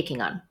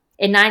kicking on.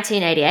 In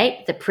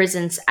 1988, the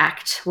Prisons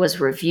Act was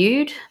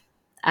reviewed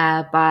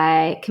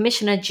by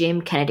Commissioner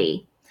Jim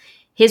Kennedy.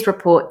 His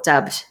report,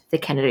 dubbed the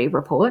Kennedy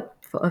Report,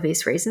 for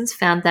obvious reasons,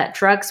 found that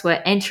drugs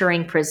were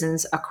entering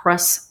prisons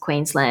across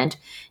Queensland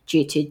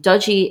due to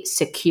dodgy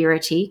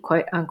security,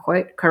 quote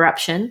unquote,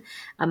 corruption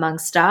among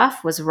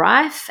staff was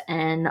rife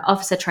and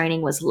officer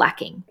training was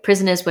lacking.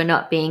 Prisoners were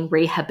not being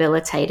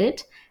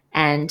rehabilitated,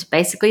 and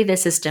basically the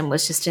system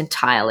was just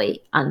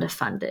entirely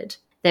underfunded.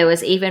 There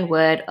was even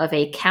word of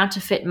a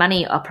counterfeit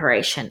money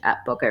operation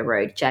at Boggo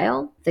Road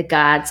Jail. The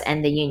guards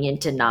and the union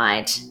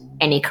denied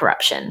any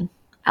corruption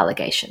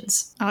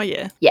allegations. Oh,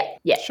 yeah.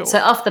 Yeah. Sure. So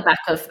off the back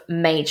of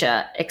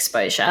major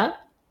exposure,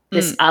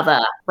 this other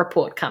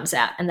report comes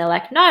out and they're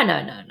like, no.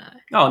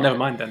 Oh, never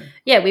mind then.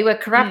 Yeah, we were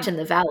corrupt in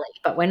the valley,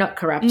 but we're not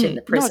corrupt in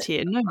the prison. Not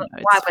here. No.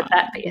 Why would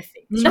that be a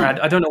thing? Sorry,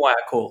 I don't know why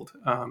I called.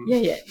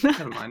 Yeah.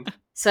 Never mind.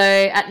 So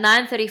at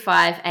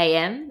 9:35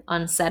 a.m.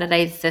 on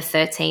Saturday the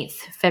 13th,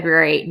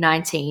 February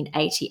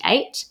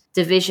 1988,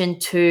 Division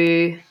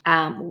 2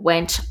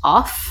 went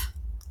off,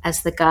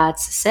 as the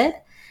guards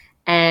said,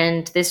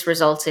 and this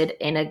resulted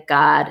in a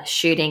guard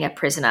shooting a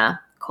prisoner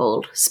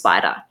called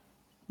Spider.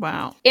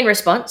 Wow. In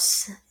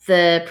response,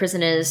 the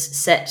prisoners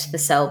set the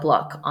cell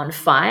block on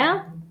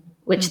fire,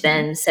 which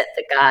then set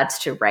the guards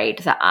to raid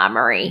the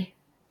armory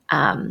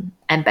and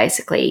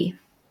basically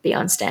be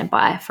on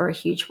standby for a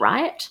huge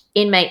riot.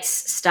 Inmates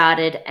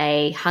started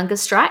a hunger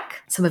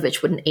strike, some of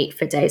which wouldn't eat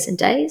for days and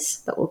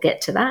days, but we'll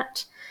get to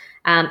that.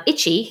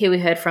 Itchy, who we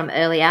heard from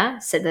earlier,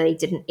 said that he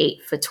didn't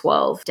eat for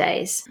 12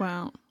 days.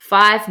 Wow.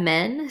 5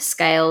 men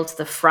scaled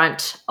the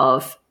front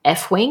of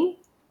F-Wing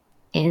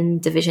in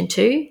Division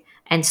 2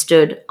 and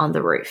stood on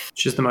the roof.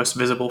 Which is the most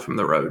visible from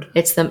the road.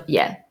 It's the,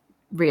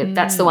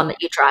 that's the one that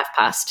you drive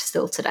past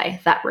still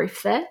today, that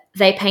roof there.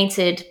 They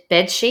painted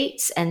bed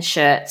sheets and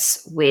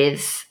shirts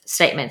with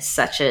statements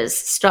such as,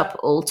 "Stop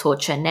all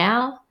torture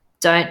now,"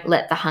 "Don't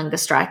let the hunger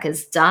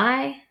strikers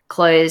die,"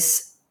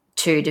 "Close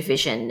to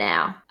Division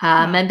now."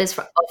 Members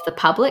of the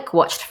public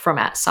watched from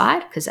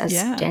outside because, as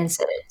Dan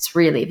said, it's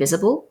really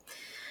visible.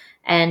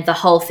 And the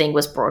whole thing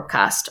was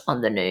broadcast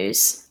on the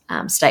news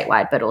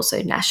statewide, but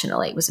also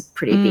nationally. It was a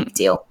pretty big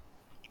deal.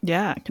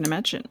 Yeah, I can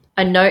imagine.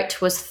 A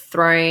note was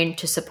thrown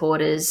to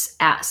supporters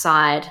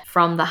outside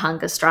from the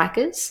hunger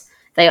strikers.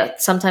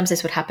 Sometimes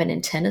this would happen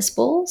in tennis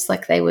balls,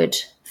 like they would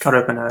Cut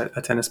open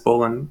a tennis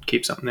ball and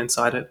keep something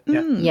inside it.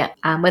 Yeah.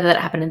 Yeah. Whether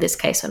that happened in this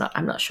case or not,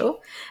 I'm not sure.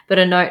 But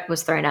a note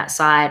was thrown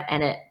outside,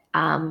 and it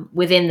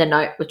within the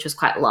note, which was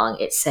quite long,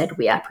 it said,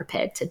 "We are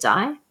prepared to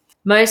die."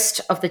 Most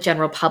of the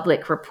general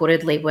public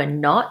reportedly were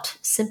not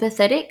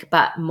sympathetic,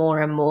 but more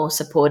and more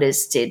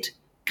supporters did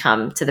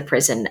come to the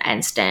prison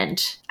and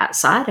stand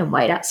outside and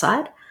wait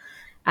outside.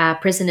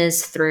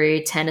 Prisoners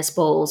threw tennis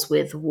balls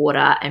with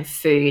water and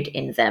food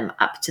in them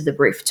up to the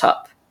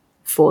rooftop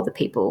for the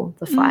people,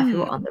 the 5 who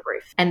were on the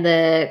roof. And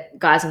the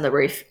guys on the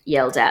roof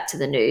yelled out to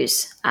the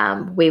news,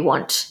 "We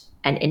want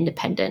an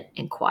independent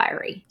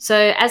inquiry."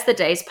 So as the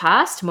days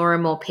passed, more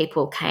and more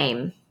people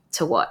came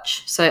to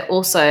watch. So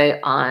also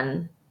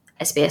on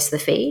SBS The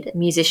Feed,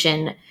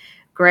 musician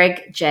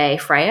Greg J.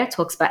 Freya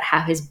talks about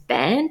how his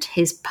band,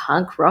 his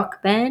punk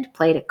rock band,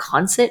 played a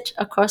concert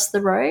across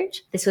the road.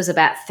 This was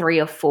about 3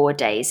 or 4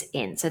 days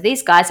in. So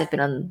these guys have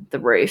been on the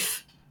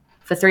roof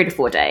for 3 to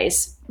 4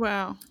 days.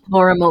 Wow.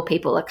 More and more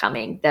people are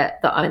coming.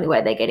 The only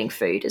way they're getting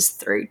food is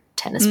through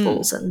tennis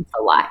balls and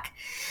the like.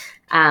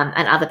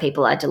 And other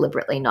people are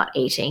deliberately not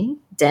eating.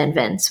 Dan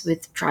Vance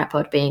with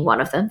Tripod being one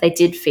of them. They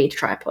did feed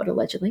Tripod,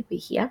 allegedly, we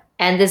hear.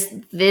 And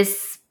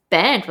this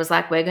band was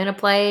like, "We're going to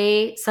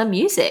play some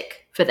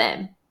music for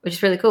them." which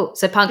is really cool.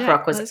 So punk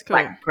rock that was is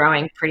cool.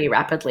 growing pretty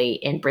rapidly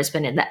in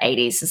Brisbane in the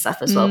 80s and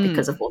stuff as well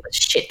because of all the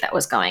shit that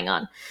was going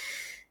on.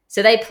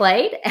 So they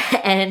played,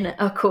 and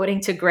according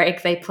to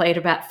Greg, they played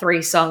about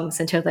 3 songs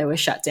until they were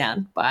shut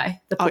down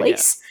by the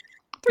police. Yeah.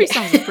 3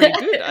 songs is pretty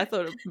good. I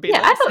thought it would be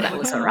less. I thought that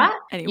was all right.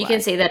 Anyway. You can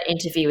see that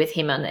interview with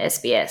him on the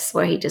SBS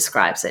where he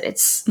describes it.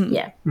 It's,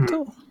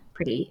 cool.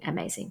 pretty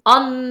amazing.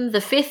 On the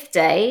 5th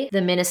day,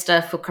 the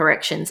Minister for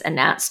Corrections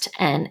announced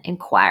an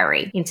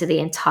inquiry into the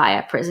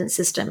entire prison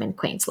system in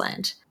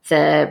Queensland.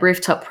 The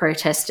rooftop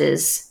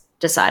protesters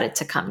decided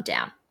to come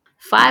down.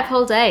 5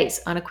 whole days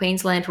on a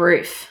Queensland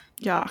roof.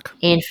 Yuck.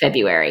 In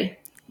February.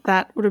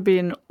 That would have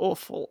been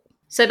awful.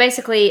 So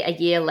basically, a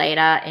year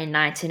later, in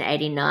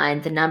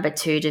 1989, the No.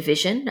 2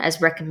 Division,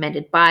 as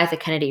recommended by the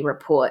Kennedy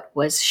Report,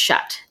 was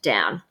shut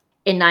down.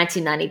 In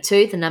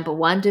 1992, the No.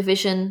 1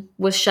 Division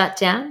was shut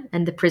down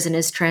and the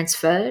prisoners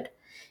transferred.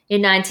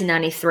 In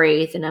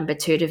 1993, the No.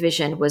 2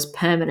 Division was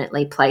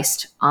permanently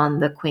placed on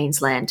the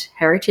Queensland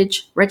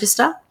Heritage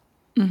Register,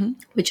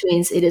 which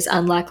means it is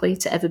unlikely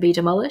to ever be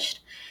demolished.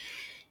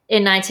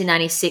 In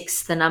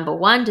 1996, the No.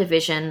 1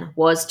 Division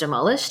was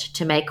demolished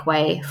to make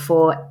way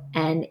for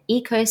an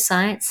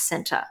eco-science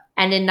centre.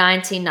 And in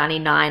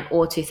 1999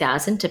 or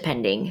 2000,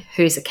 depending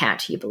whose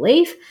account you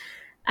believe,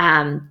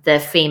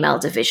 the female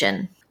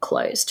division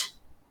closed,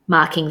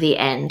 marking the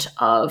end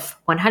of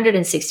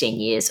 116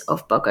 years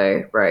of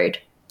Boggo Road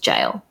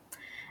Jail.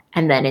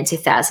 And then in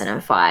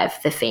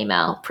 2005, the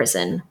female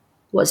prison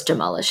was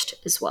demolished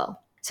as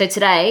well. So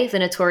today, the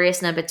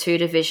notorious No. 2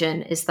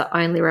 Division is the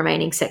only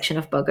remaining section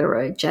of Boggo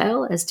Road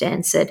Jail, as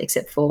Dan said,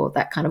 except for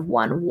that kind of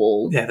one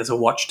wall. Yeah, there's a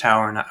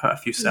watchtower and a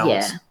few cells.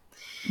 Yeah.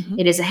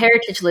 It is a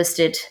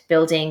heritage-listed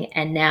building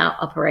and now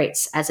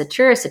operates as a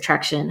tourist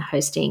attraction,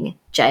 hosting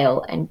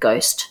jail and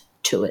ghost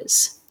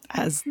tours.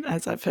 As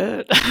I've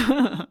heard.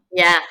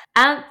 Yeah.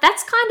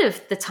 That's kind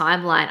of the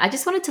timeline. I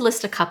just wanted to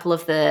list a couple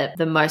of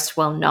the most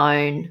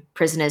well-known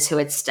prisoners who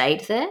had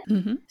stayed there.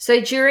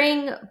 So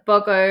during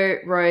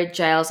Boggo Road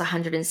Jail's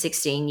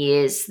 116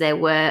 years, there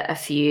were a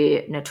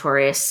few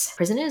notorious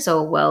prisoners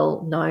or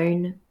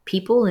well-known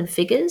people and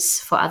figures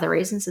for other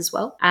reasons as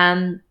well.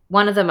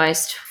 One of the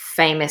most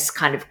famous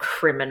kind of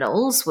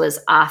criminals was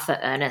Arthur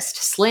Ernest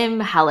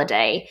Slim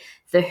Halliday,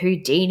 the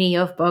Houdini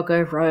of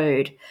Boggo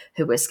Road,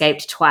 who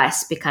escaped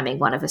twice, becoming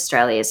one of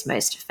Australia's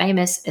most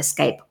famous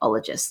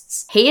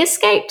escapeologists. He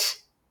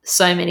escaped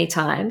so many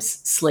times,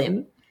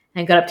 Slim,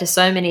 and got up to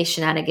so many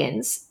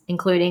shenanigans,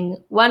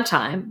 including one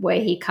time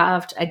where he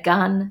carved a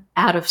gun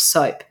out of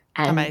soap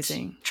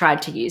and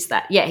tried to use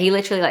that. Yeah, he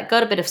literally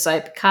got a bit of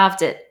soap,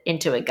 carved it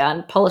into a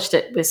gun, polished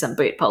it with some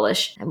boot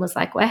polish, and was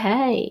like, well,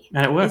 hey.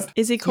 And it worked.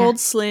 Is he called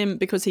Slim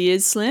because he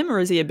is slim, or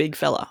is he a big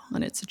fella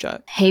and it's a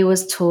joke? He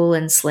was tall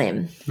and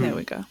slim. There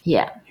we go.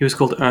 Yeah. He was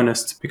called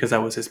Ernest because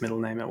that was his middle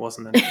name. It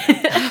wasn't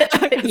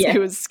a He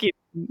was skinny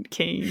and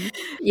keen.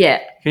 Yeah.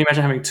 Can you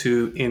imagine having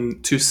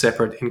two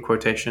separate, in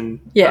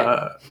quotation,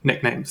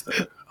 nicknames,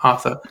 though?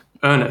 Arthur,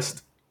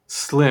 Ernest,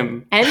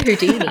 Slim, and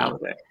Houdini.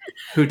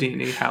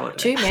 Houdini Halliday.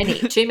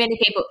 Too many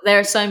people. There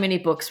are so many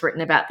books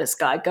written about this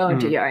guy. Go and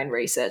do your own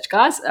research,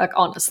 guys.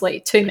 Honestly,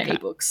 too many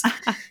books.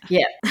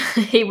 Yeah.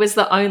 He was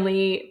the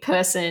only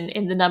person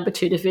in the No.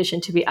 2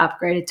 Division to be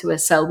upgraded to a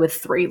cell with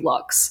 3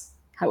 locks,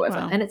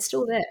 however, and it's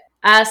still there.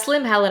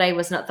 Slim Halliday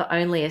was not the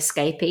only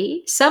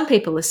escapee. Some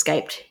people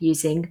escaped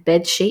using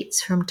bed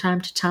sheets from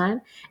time to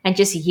time and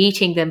just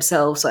yeeting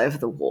themselves over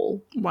the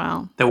wall.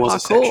 Wow. There was a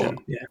section,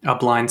 a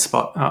blind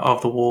spot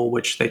of the wall,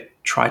 which they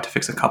tried to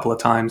fix a couple of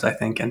times, I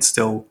think, and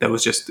still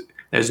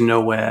there's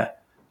nowhere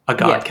a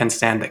guard can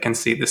stand that can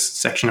see this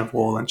section of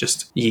wall and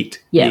just yeet.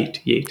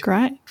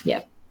 Great.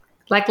 Yep.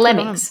 Like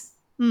lemmings.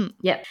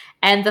 Yep.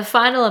 And the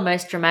final and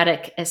most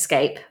dramatic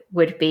escape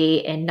would be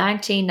in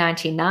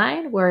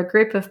 1999, where a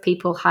group of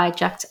people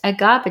hijacked a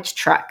garbage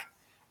truck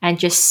and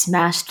just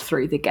smashed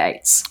through the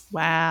gates.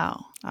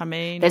 Wow. I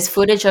mean, there's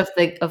footage of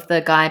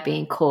the guy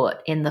being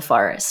caught in the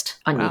forest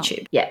on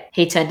YouTube. Yeah.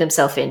 He turned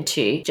himself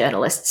into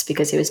journalists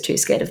because he was too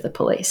scared of the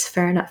police.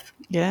 Fair enough.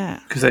 Yeah.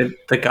 Because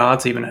the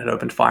guards even had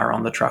opened fire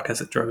on the truck as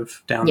it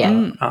drove down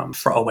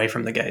away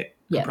from the gate.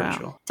 Yeah. I'm pretty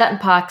sure. Dutton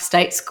Park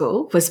State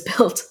School was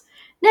built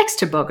next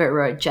to Boggo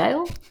Road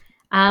Jail.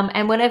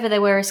 And whenever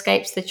there were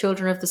escapes, the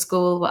children of the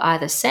school were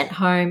either sent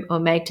home or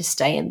made to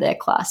stay in their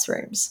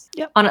classrooms.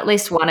 Yep. On at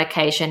least one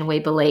occasion, we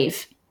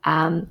believe,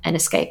 an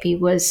escapee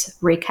was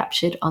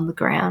recaptured on the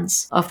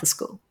grounds of the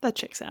school. That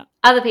checks out.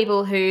 Other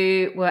people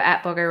who were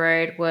at Boggo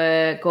Road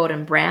were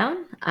Gordon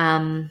Brown,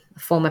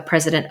 former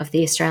president of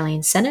the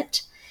Australian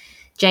Senate,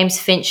 James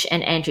Finch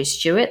and Andrew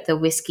Stewart, the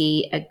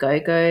Whiskey A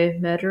Go-Go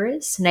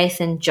murderers,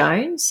 Nathan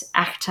Jones,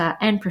 actor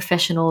and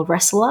professional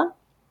wrestler,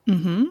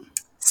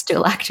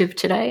 still active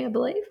today, I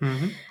believe,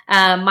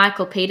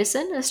 Michael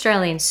Peterson,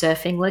 Australian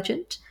surfing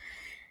legend,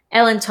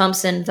 Ellen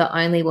Thompson, the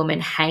only woman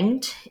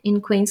hanged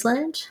in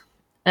Queensland,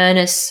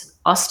 Ernest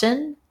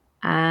Austin,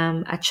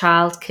 a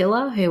child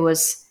killer who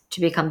was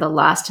to become the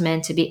last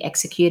man to be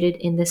executed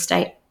in the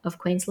state of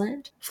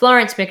Queensland,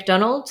 Florence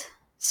MacDonald,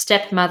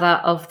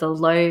 stepmother of the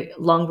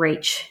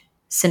Longreach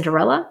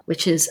Cinderella,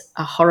 which is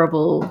a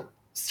horrible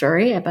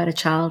story about a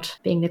child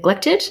being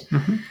neglected.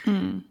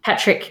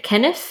 Patrick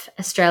Kenneth,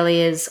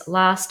 Australia's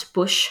last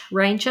bush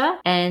ranger,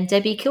 and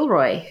Debbie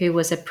Kilroy, who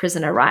was a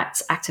prisoner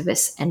rights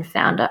activist and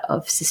founder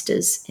of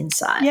Sisters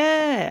Inside.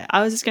 Yeah,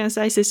 I was just going to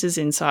say Sisters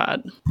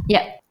Inside.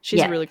 Yeah. She's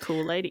a really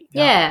cool lady.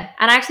 Yeah,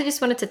 and I actually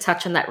just wanted to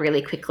touch on that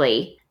really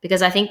quickly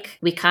because I think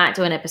we can't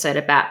do an episode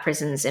about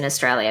prisons in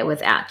Australia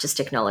without just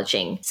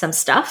acknowledging some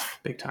stuff.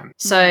 Big time.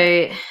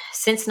 So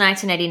since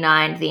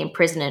 1989, the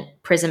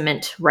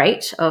imprisonment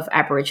rate of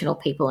Aboriginal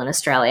people in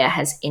Australia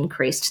has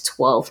increased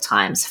 12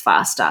 times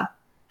faster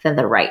than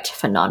the rate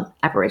for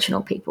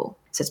non-Aboriginal people.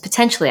 So it's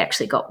potentially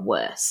actually got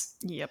worse.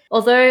 Yep.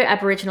 Although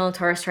Aboriginal and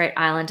Torres Strait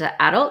Islander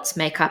adults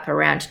make up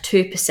around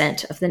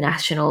 2% of the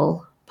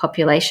national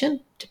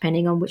population,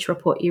 depending on which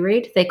report you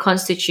read, they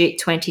constitute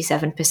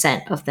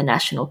 27% of the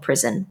national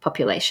prison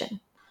population.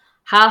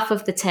 Half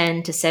of the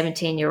 10 to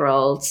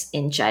 17-year-olds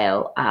in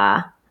jail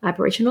are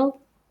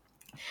Aboriginal.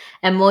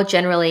 And more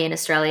generally in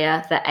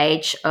Australia, the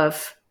age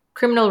of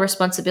criminal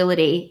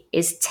responsibility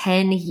is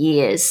 10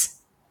 years.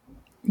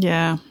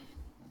 Yeah.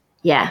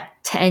 Yeah,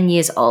 10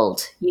 years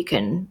old, you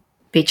can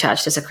be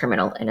charged as a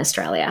criminal in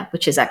Australia,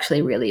 which is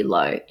actually really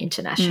low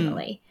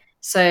internationally.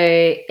 So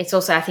it's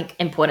also, I think,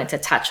 important to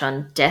touch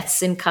on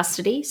deaths in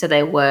custody. So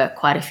there were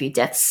quite a few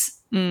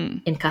deaths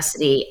in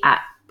custody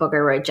at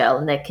Boggo Road Jail,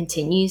 and there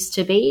continues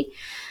to be.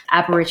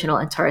 Aboriginal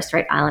and Torres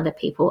Strait Islander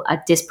people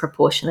are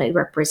disproportionately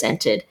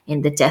represented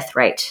in the death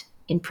rate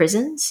in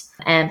prisons,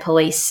 and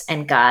police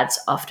and guards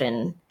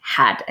often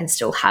had and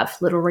still have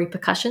little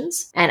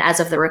repercussions. And as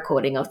of the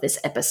recording of this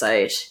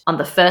episode, on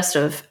the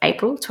 1st of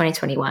April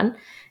 2021,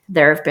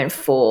 there have been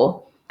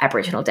 4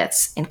 Aboriginal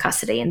deaths in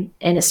custody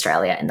in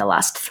Australia in the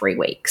last 3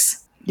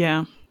 weeks.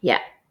 Yeah. Yeah.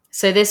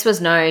 So this was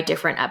no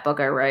different at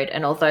Boggo Road.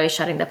 And although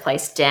shutting the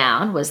place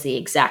down was the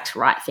exact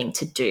right thing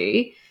to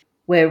do,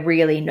 we're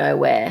really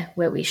nowhere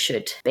where we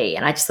should be.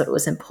 And I just thought it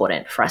was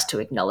important for us to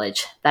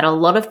acknowledge that a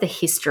lot of the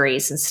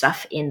histories and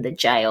stuff in the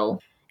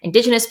jail,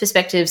 Indigenous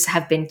perspectives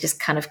have been just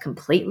kind of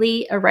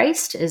completely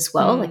erased as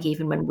well. Like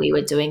even when we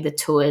were doing the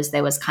tours,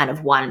 there was kind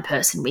of one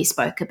person we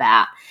spoke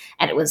about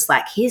and it was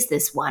like, here's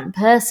this one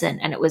person.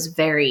 And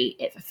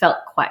it felt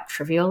quite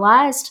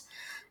trivialized.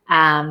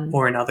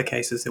 Or in other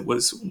cases, it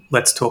was,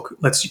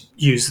 let's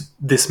use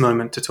this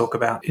moment to talk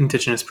about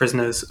Indigenous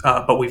prisoners,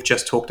 but we've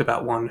just talked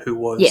about one who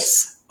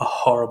was a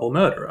horrible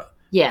murderer.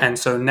 Yeah. And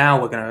so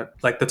now we're going to,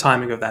 like, the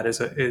timing of that is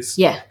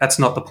that's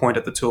not the point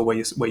of the tour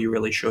where you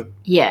really should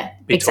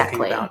be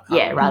talking about.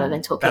 Rather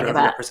than talking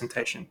about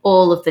representation.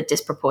 All of the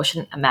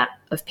disproportionate amount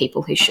of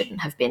people who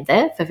shouldn't have been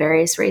there for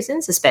various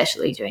reasons,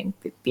 especially during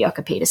the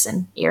Bjorka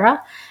Peterson era,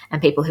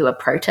 and people who are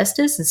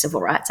protesters and civil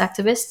rights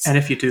activists. And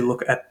if you do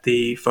look at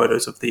the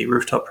photos of the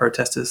rooftop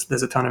protesters,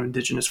 there's a ton of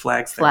Indigenous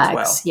flags there as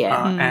well.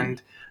 Yeah.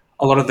 And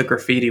a lot of the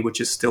graffiti, which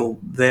is still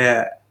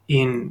there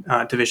in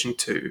Division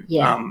 2,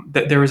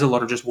 there is a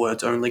lot of just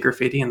words only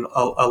graffiti and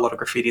a lot of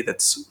graffiti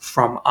that's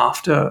from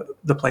after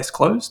the place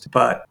closed.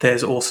 But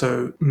there's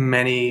also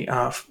many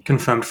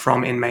confirmed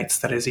from inmates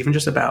that is even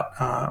just about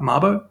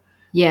Mabo.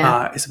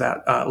 Yeah. It's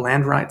about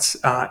land rights,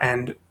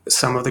 and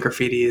some of the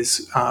graffiti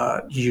is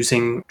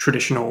using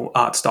traditional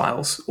art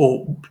styles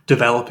or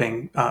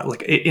developing,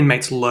 like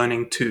inmates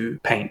learning to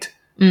paint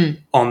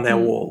on their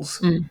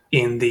walls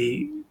in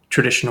the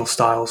traditional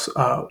styles,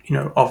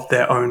 of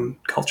their own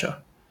culture.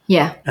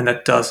 Yeah. And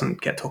that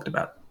doesn't get talked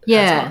about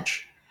as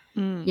much.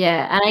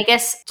 Yeah. And I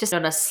guess just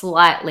on a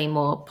slightly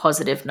more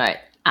positive note,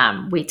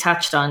 we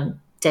touched on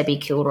Debbie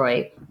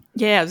Kilroy.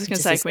 Yeah, I was just going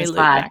to say, can we loop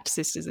back to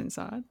Sisters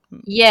Inside?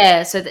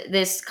 Yeah, so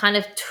there's kind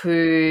of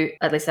 2,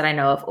 at least that I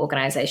know of,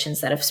 organisations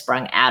that have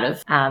sprung out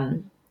of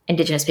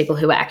Indigenous people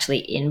who are actually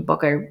in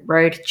Boggo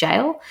Road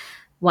Jail.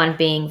 One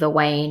being the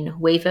Wayne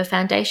Weaver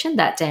Foundation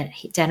that Dan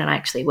and I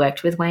actually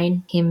worked with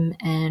Wayne, him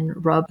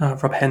and Rob.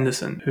 Rob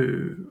Henderson,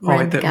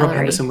 Rob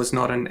Henderson was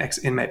not an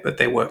ex-inmate, but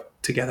they worked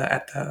together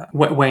at the...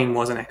 Wayne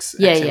was an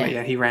ex-inmate.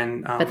 Yeah, he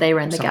ran... but they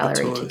ran the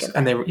gallery together.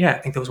 And I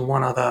think there was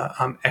one other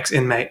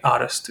ex-inmate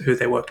artist who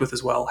they worked with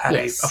as well, had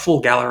a full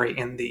gallery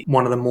in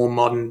one of the more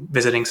modern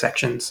visiting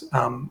sections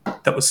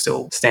that was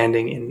still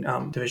standing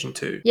in Division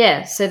 2.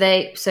 Yeah,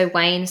 so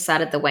Wayne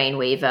started the Wayne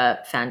Weaver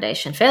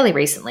Foundation fairly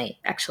recently,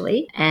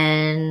 actually,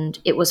 and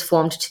it was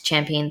formed to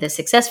champion the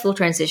successful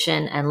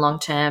transition and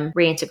long-term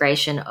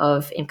reintegration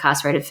of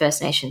incarcerated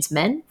First Nations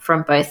men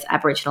from both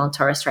Aboriginal and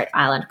Torres Strait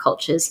Island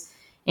cultures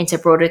into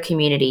broader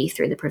community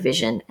through the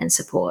provision and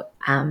support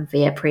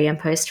via pre- and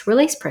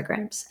post-release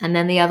programs. And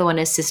then the other one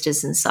is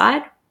Sisters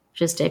Inside,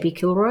 which is Debbie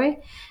Kilroy.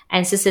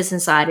 And Sisters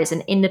Inside is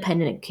an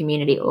independent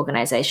community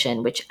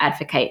organisation which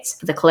advocates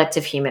for the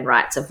collective human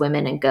rights of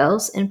women and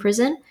girls in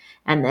prison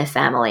and their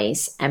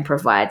families and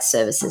provides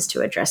services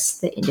to address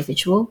their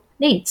individual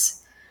needs.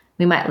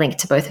 We might link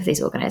to both of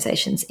these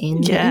organisations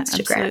in the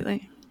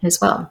Instagram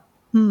as well.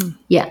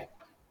 Yeah.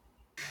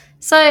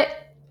 So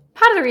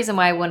part of the reason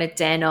why I wanted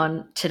Dan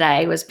on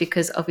today was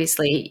because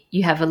obviously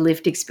you have a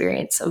lived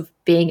experience of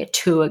being a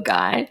tour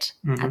guide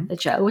at the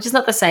jail, which is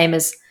not the same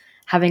as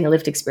having a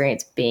lived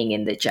experience being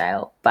in the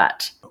jail,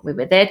 but we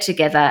were there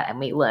together and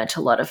we learnt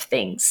a lot of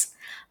things.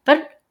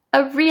 But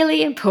a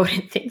really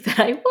important thing that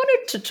I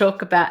wanted to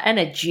talk about, and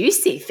a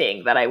juicy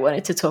thing that I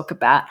wanted to talk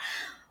about,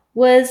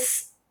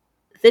 was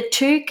the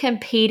two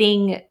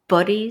competing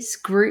bodies,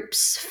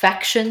 groups,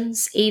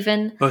 factions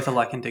even. Both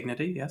alike in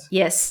dignity, yes?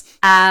 Yes.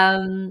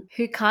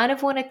 Who kind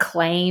of want to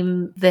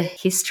claim the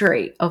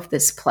history of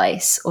this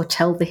place or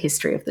tell the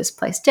history of this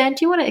place. Dan,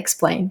 do you want to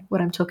explain what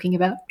I'm talking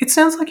about? It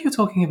sounds like you're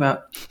talking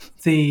about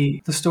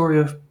the story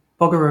of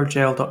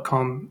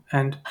boggorodjail.com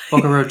and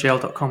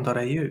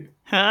boggorodjail.com.au.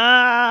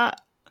 Ah.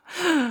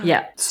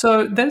 Yeah.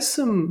 So there's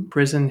some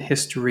prison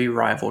history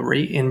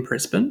rivalry in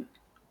Brisbane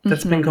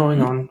that's been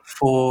going on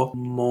for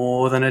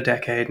more than a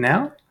decade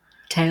now.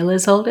 Tale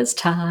as old as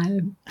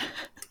time.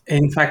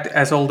 In fact,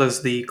 as old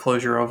as the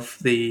closure of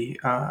the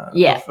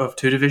of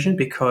Two Division,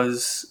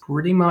 because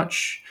pretty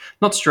much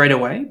not straight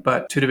away,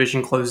 but Two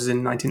Division closes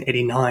in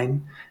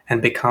 1989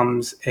 and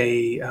becomes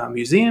a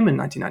museum in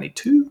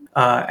 1992,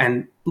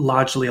 and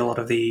largely a lot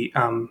of the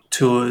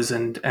tours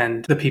and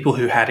the people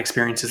who had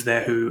experiences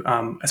there, who,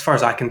 as far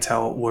as I can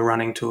tell, were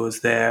running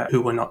tours there,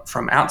 who were not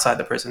from outside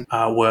the prison,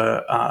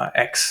 were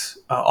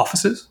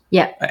ex-officers,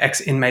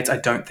 ex-inmates. I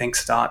don't think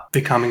start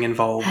becoming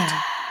involved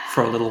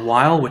for a little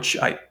while, which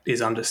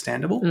is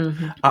understandable.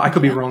 I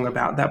could be wrong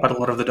about that, but a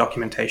lot of the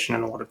documentation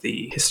and a lot of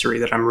the history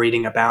that I'm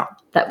reading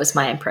about, that was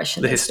my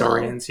impression. The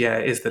historians,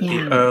 is that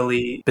the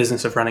early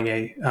business of running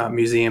a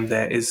museum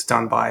there is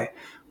done by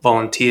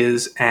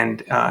volunteers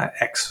and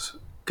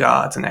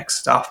ex-guards and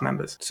ex-staff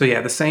members. So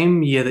the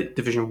same year that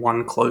Division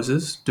 1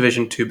 closes,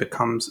 Division 2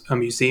 becomes a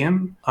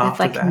museum.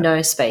 With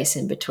no space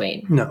in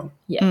between. No.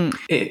 Yeah.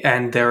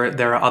 And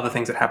there are other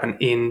things that happen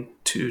in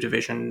 2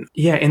 Division.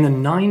 In the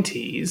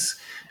 90s,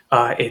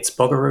 it's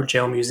Boggo Road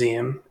Jail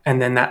Museum,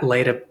 and then that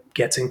later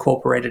gets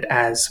incorporated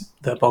as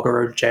the Boggo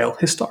Road Jail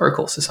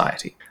Historical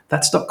Society.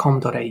 That's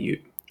 .com.au.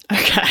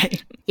 Okay.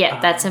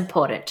 Yeah, that's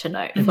important to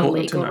know for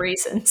legal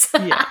reasons.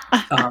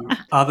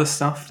 Other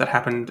stuff that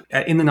happened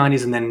in the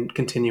 90s and then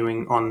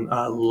continuing on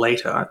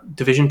later,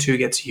 Division 2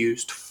 gets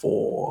used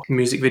for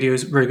music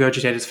videos.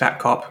 Regurgitator's Fat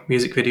Cop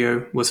music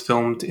video was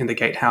filmed in the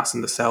gatehouse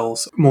and the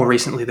cells. More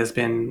recently, there's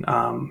been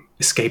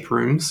escape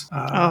rooms.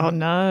 Oh,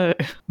 no.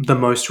 The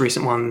most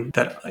recent one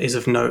that is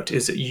of note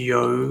is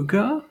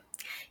yoga.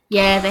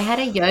 Yeah, they had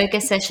a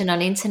yoga session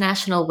on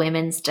International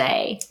Women's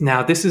Day.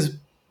 Now, this is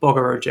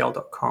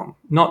boggorodjail.com,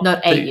 not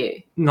AU.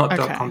 Not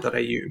 .com.au.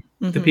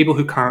 The people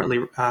who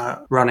currently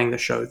are running the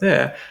show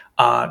there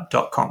are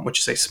 .com, which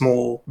is a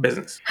small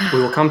business. We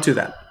will come to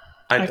that.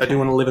 I do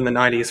want to live in the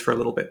 90s for a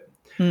little bit.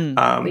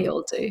 We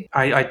all do.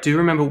 I do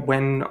remember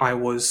when I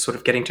was sort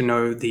of getting to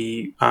know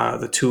the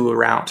tour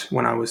route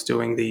when I was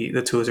doing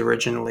the tours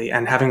originally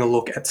and having a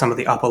look at some of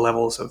the upper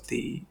levels of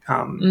the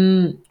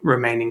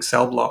remaining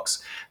cell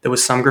blocks. There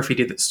was some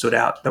graffiti that stood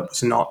out that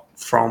was not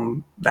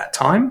from that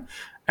time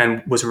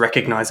and was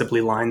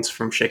recognizably lines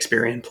from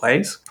Shakespearean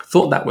plays.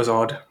 Thought that was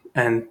odd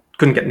and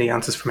couldn't get any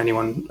answers from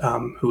anyone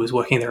who was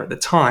working there at the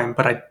time.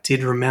 But I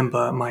did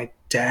remember my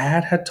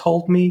dad had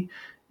told me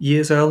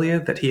years earlier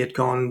that he had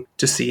gone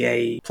to see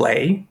a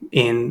play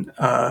in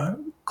a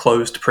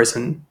closed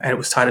prison, and it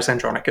was Titus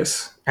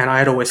Andronicus. And I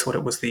had always thought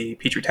it was the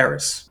Petrie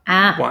Terrace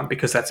one,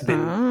 because that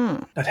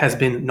has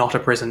been not a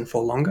prison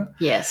for longer.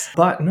 Yes.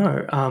 But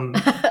no,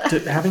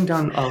 having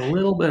done a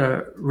little bit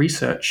of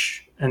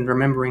research and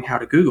remembering how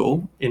to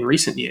Google in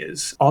recent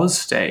years,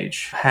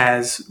 Ozstage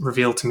has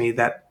revealed to me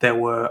that there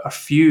were a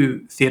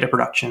few theatre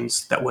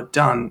productions that were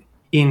done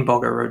in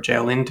Boggo Road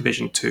Jail in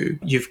Division 2.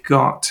 You've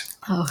got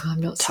I'm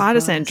not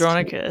Titus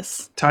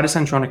Andronicus. Titus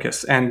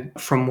Andronicus. And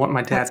from what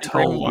my dad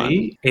told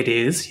me, it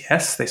is,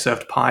 yes, they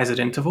served pies at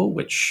interval,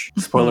 which,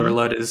 spoiler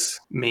alert,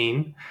 is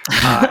mean.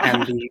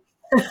 And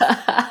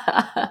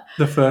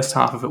the first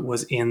half of it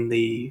was in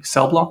the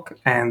cell block,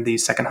 and the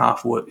second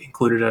half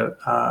included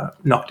a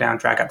knockdown,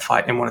 drag-out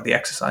fight in one of the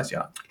exercise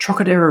yards.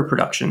 Trocadero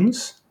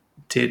Productions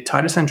did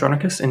Titus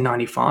Andronicus in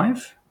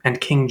 95 and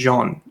King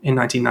John in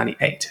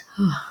 1998.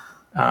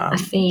 A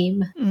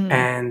theme.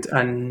 And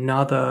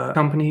another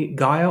company,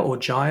 Gaia or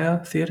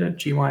Jaya Theatre,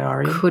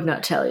 Gyre. Could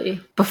not tell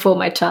you. Before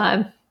my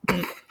time.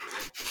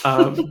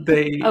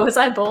 Was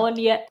I born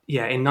yet?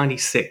 Yeah, in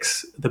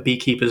 96, The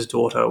Beekeeper's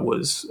Daughter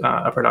was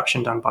a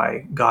production done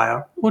by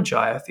Gaia or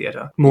Jaya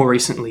Theatre. More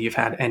recently, you've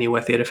had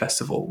Anywhere Theatre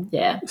Festival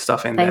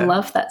stuff in there. They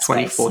love that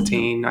space.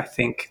 2014, I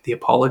think The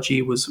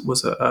Apology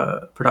was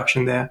a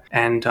production there.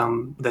 And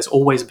there's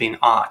always been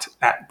art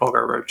at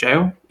Boggo Road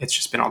Jail. It's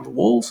just been on the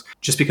walls.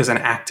 Just because an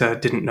actor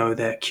didn't know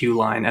their cue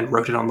line and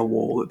wrote it on the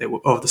wall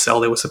of the cell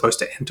they were supposed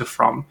to enter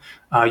from,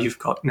 you've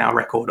got now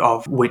record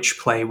of which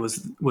play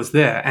was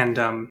there. And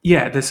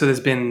so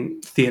there's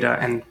been theatre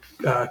and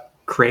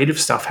creative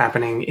stuff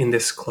happening in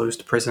this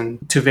closed prison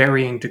to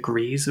varying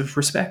degrees of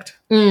respect.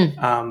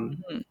 Over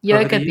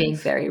Yoga the being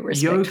years. very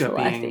respectful, Yoga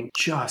I being think.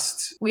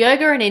 just...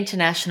 Yoga and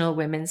International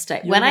Women's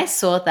Day. When I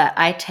saw that,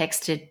 I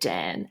texted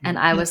Dan and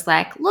I was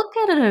like, look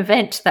at an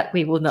event that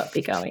we will not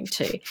be going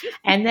to.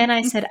 And then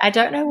I said, I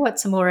don't know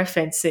what's more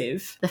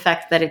offensive, the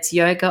fact that it's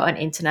yoga on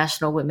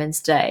International Women's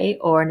Day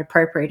or an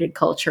appropriated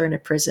culture in a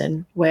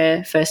prison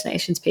where First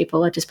Nations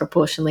people are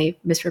disproportionately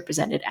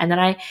misrepresented. And then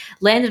I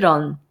landed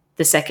on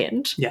the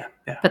second, Yeah.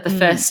 but the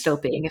first still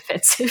being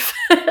offensive.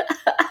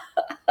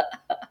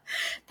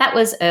 That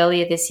was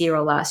earlier this year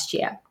or last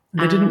year.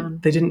 They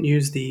didn't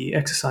use the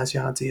exercise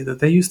yards either.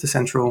 They used the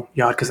central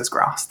yard because there's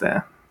grass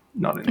there,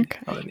 not in the It's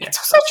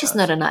exercise also just yards.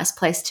 not a nice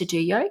place to do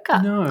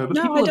yoga. No, but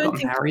No, people I have don't gotten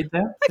think- married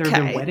there. There have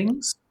been Okay.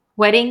 weddings,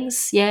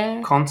 Weddings,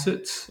 yeah.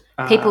 concerts.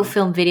 People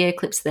film video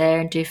clips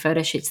there and do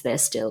photo shoots there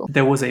still.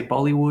 There was a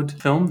Bollywood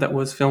film that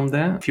was filmed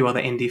there. A few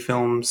other indie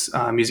films,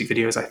 music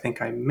videos I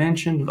think I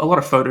mentioned. A lot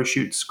of photo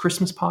shoots,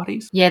 Christmas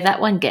parties. Yeah, that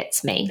one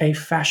gets me. A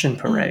fashion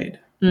parade.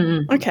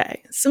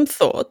 Okay, some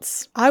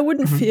thoughts. I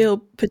wouldn't feel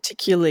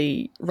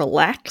particularly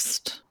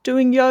relaxed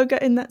doing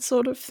yoga in that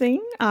sort of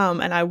thing,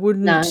 and I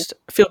wouldn't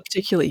feel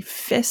particularly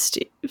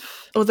festive.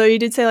 Although you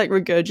did say like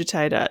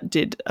Regurgitator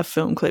did a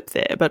film clip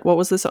there, but what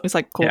was the song? It's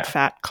like called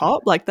Fat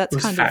Cop. Like that's It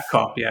was kind Fat of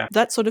Cop, yeah.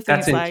 that sort of thing.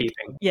 That's is in like,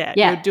 keeping. Yeah,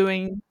 Yeah. you're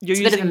It's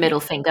a bit of a using middle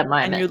finger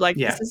moment. and you're like,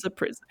 Yeah. this is a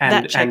prison. And,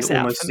 that checks and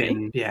out almost for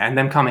me. and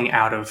them coming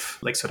out of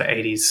like sort of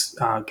 80s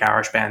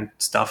garage band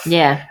stuff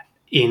Yeah,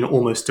 in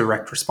almost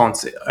direct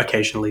response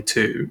occasionally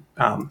to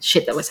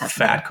shit that was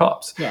happening. Fat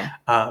Cops. Yeah.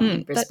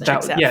 That Brisbane.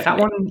 checks out Yeah, for that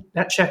me. one,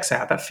 that checks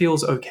out. That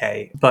feels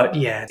okay. But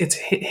yeah, it's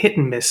hit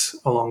and miss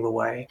along the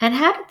way. And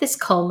how did this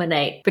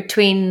culminate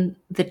between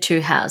the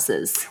two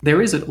houses?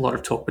 There is a lot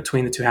of talk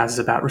between the two houses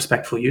about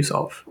respectful use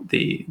of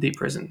the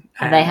prison.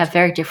 And they have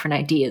very different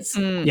ideas.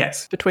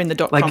 Yes. Between the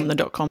 .com and the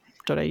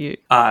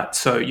 .com.au.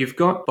 So you've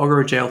got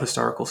Boggo Jail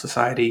Historical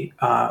Society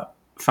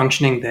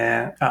functioning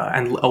there,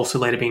 and also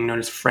later being known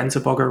as Friends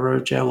of Boggo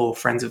Road Jail or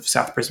Friends of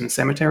South Brisbane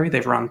Cemetery.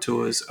 They've run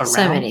tours around.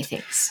 So many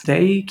things.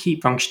 They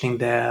keep functioning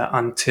there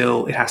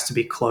until it has to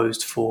be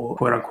closed for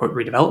quote-unquote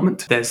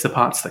redevelopment. There's the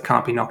parts that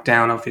can't be knocked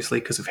down, obviously,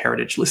 because of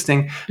heritage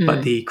listing,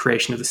 but the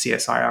creation of the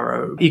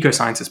CSIRO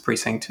Eco-Sciences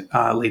Precinct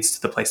leads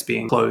to the place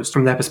being closed,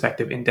 from their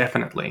perspective,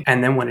 indefinitely.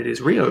 And then when it is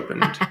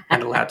reopened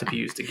and allowed to be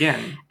used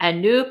again... A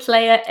new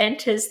player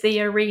enters the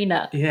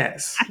arena.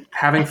 Yes.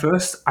 Having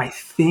first, I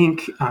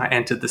think,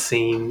 entered the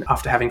scene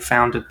after having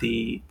founded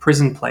the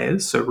prison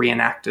players, so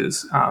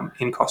reenactors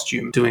in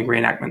costume, doing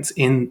reenactments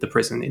in the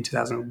prison in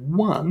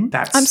 2001.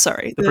 That's I'm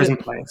sorry. the prison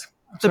players.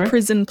 The Sorry?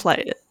 prison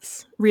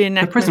players.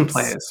 Reenactments The prison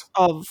players.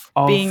 of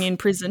being in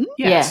prison.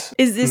 Yes.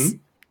 Is this...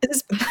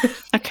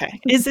 Okay.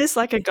 Is this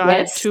like a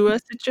guided Yes. tour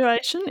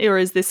situation, or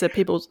is this a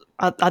people's?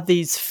 Are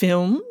these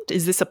filmed?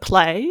 Is this a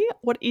play?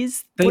 What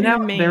is? What do you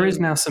mean? There is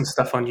now some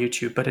stuff on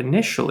YouTube, but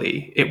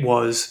initially it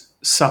was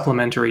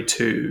supplementary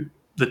to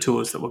the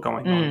tours that were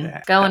going on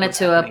there. Go on that a was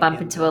tour, happening bump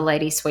in into a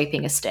lady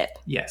sweeping a step.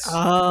 Yes.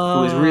 Oh,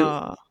 Who is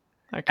real.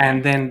 Okay.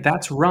 And then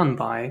that's run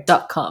by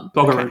 .com.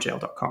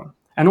 BoggoRoadJail.com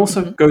and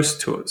also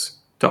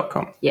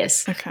GhostTours.com.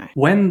 Yes. Okay.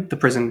 When the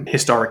prison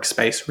historic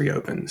space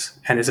reopens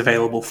and is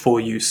available for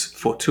use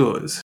for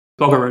tours,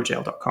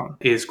 BoggoRoadJail.com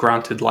is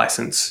granted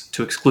license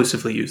to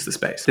exclusively use the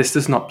space. This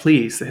does not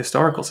please the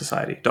Historical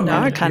Society. No,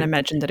 I can't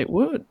imagine that it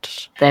would.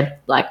 They're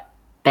like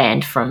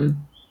banned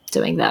from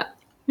doing that.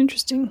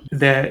 Interesting.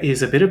 There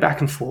is a bit of back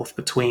and forth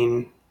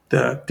between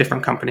the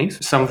different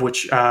companies, some of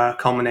which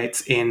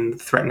culminates in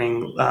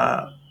threatening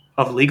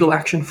of legal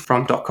action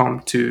from .com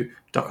to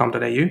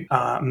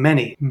 .com.au.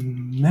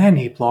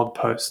 Many blog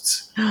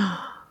posts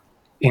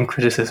in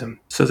criticism.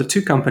 So the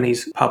two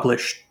companies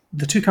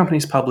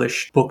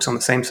publish books on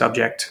the same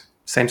subject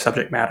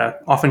matter,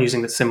 often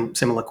using the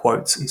similar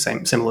quotes and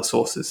similar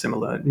sources,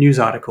 similar news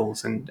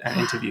articles and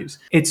interviews.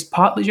 It's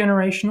partly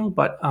generational,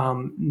 but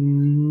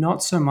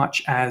not so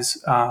much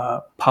as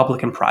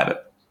public and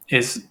private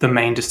is the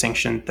main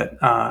distinction that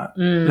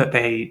that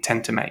they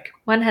tend to make.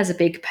 One has a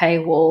big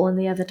paywall and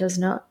the other does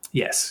not.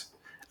 Yes.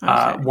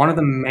 Okay. One of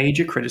the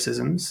major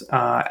criticisms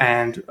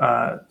and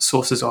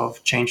sources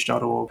of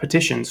Change.org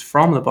petitions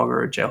from the Boggo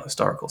Road Jail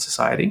Historical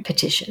Society.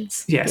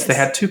 Petitions. Yes, they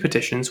had two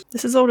petitions.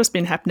 This has all just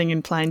been happening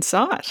in plain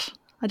sight.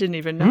 I didn't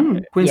even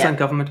know. Queensland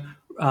government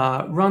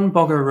run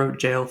Boggo Road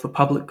Jail for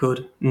public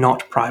good,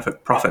 not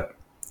private profit,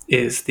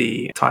 is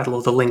the title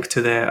or the link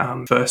to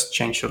their first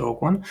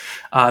Change.org one.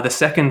 The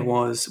second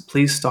was,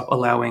 please stop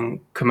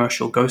allowing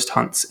commercial ghost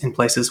hunts in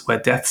places where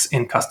deaths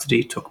in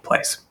custody took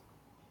place.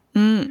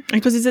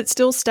 Because is it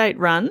still state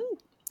run?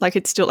 Like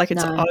it's still like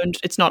it's No. owned.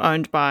 It's not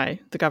owned by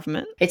the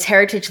government. It's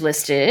heritage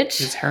listed,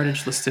 It's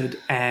heritage listed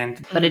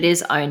and but it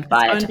is owned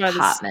by a owned by the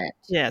department.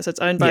 Yeah, so it's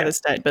owned by Yeah. the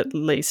state, but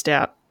leased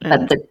out But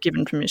and the-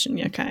 given permission.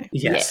 Yeah, okay.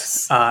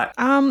 yes.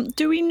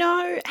 Do we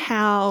know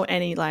how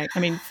any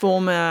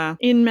former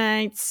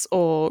inmates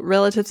or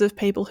relatives of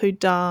people who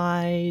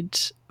died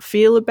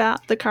feel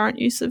about the current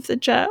use of the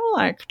jail?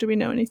 Like, do we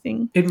know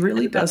anything? It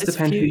really about does this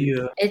depend who feud?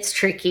 you're... It's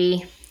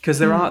tricky. Because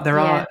there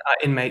are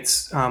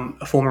inmates,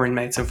 former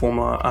inmates and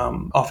former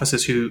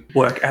officers who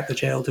work at the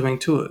jail doing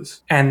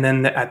tours. And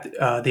then at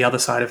the other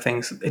side of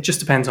things, it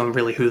just depends on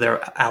really who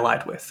they're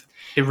allied with.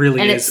 It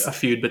really is a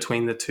feud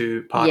between the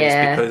two parties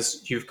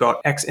because you've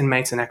got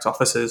ex-inmates and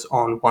ex-officers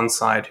on one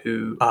side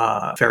who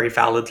are very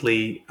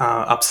validly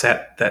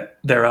upset that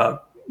there are,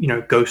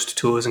 ghost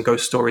tours and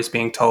ghost stories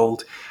being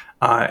told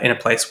in a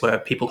place where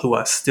people who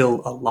are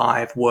still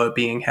alive were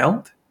being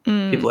held.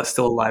 People are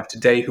still alive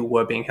today who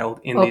were being held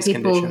in these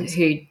conditions.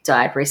 People who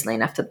died recently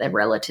enough that their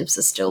relatives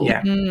are still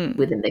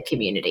within the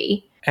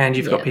community. And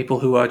you've got people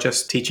who are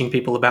just teaching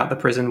people about the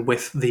prison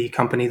with the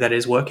company that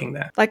is working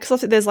there. Like, so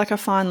there's like a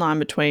fine line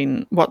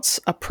between what's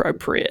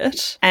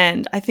appropriate.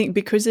 And I think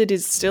because it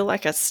is still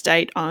like a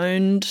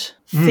state-owned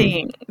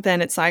thing,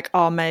 then it's like,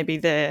 oh, maybe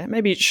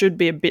it should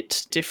be a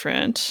bit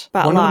different.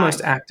 But one of the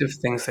most active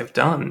things they've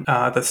done,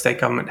 the state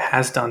government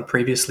has done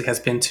previously, has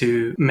been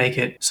to make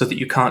it so that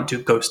you can't do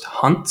ghost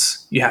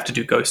hunts. You have to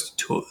do ghost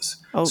tours.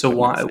 Oh, so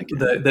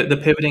the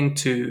pivoting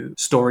to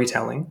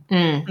storytelling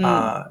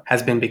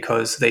has been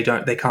because they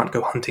can't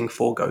go hunting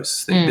for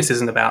ghosts. This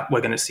isn't about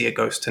we're going to see a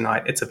ghost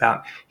tonight. It's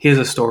about here's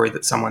a story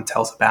that someone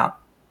tells about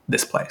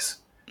this place.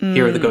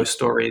 Here are the ghost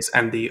stories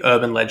and the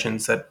urban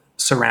legends that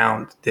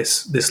surround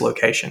this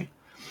location,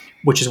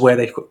 which is where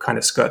they kind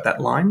of skirt that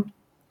line.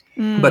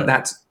 But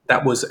that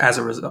was as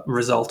a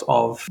result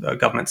of the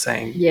government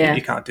saying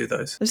you can't do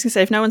those. I was going to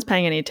say, if no one's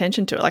paying any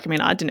attention to it, like, I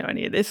mean, I didn't know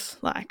any of this.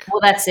 Like,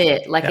 well, that's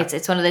it. Like,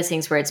 it's one of those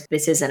things where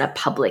this isn't a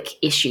public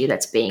issue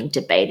that's being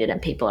debated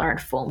and people are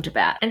informed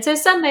about. And so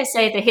some may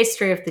say the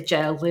history of the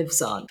jail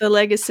lives on. The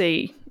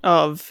legacy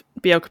of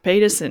Bjelke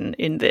Peterson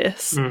in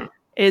this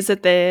is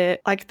that there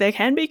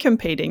can be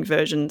competing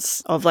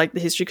versions of like the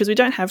history because we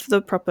don't have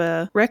the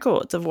proper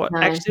records of what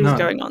actually was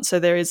going on. So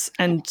there is,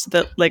 and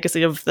the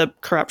legacy of the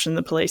corruption in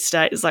the police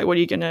state is like, what are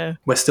you going to...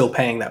 We're still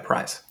paying that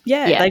price.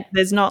 Yeah.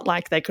 There's not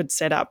like they could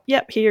set up,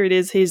 here it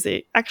is, here's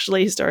the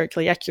actually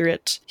historically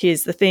accurate,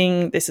 here's the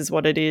thing, this is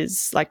what it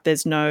is. Like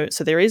there's no...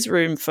 So there is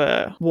room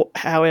for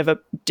however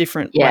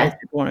different ways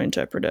people want to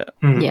interpret it.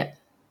 Yeah.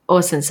 Or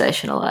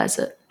sensationalize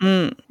it.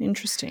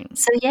 Interesting.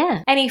 So,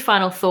 any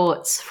final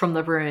thoughts from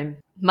the room?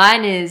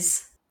 Mine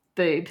is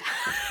boob.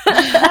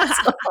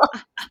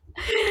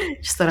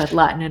 Just thought I'd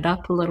lighten it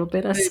up a little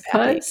bit, I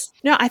suppose.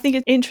 No, I think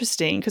it's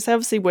interesting because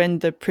obviously when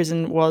the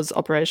prison was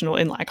operational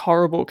in like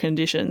horrible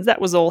conditions,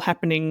 that was all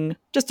happening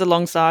just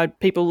alongside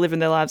people living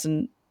their lives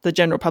and the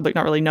general public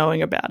not really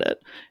knowing about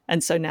it.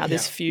 And so now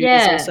this feud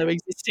is also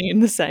existing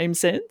in the same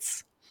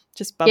sense.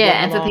 Just bubbling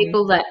along. For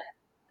people that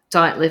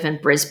don't live in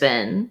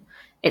Brisbane,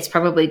 it's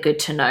probably good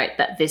to note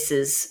that this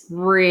is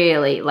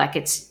really like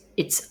it's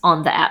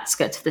on the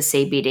outskirts of the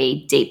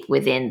CBD, deep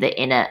within the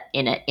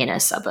inner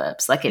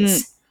suburbs. Like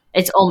it's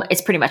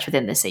pretty much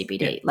within the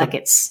CBD.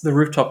 The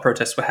rooftop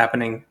protests were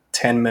happening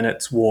 10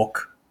 minutes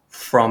walk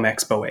from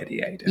Expo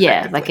 88.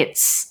 Yeah, like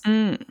it's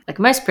like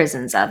most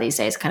prisons are these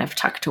days, kind of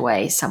tucked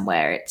away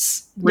somewhere.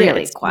 It's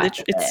really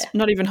quiet. It's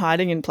not even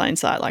hiding in plain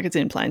sight, like it's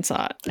in plain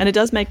sight. And it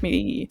does make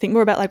me think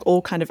more about like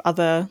all kind of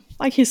other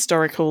like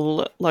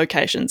historical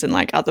locations and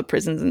like other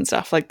prisons and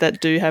stuff like that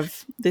do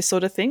have this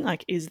sort of thing.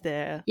 Like, is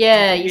there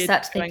you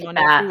start to think about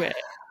everywhere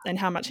and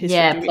how much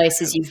history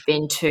places you've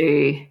been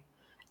to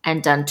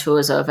and done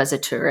tours of as a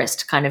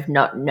tourist, kind of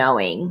not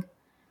knowing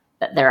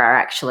that there are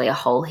actually a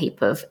whole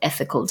heap of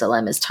ethical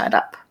dilemmas tied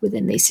up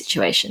within these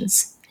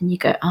situations. And you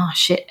go, oh,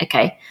 shit,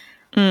 okay.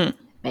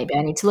 Maybe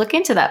I need to look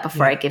into that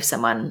before I give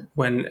someone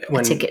when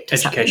a ticket to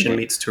education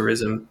meets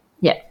tourism,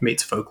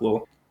 meets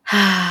folklore.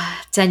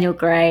 Daniel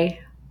Gray,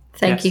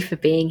 thank you for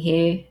being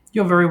here.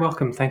 You're very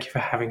welcome. Thank you for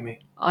having me.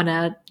 On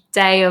a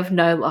day of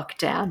no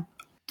lockdown.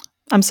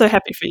 I'm so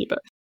happy for you both.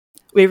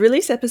 We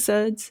release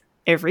episodes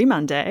every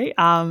Monday.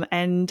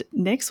 And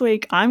next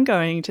week, I'm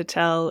going to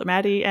tell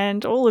Maddie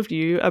and all of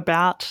you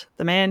about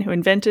the man who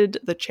invented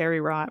the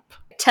cherry ripe.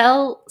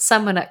 Tell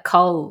someone at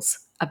Coles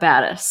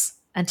about us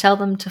and tell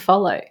them to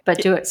follow, but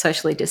do it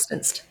socially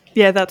distanced.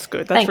 Yeah, that's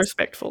good. That's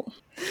respectful.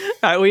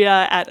 All right, we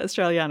are at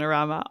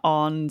Australianarama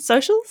on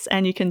socials,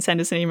 and you can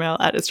send us an email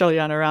at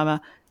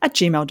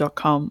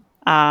australianarama@gmail.com.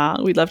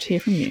 We'd love to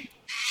hear from you.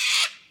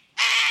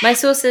 My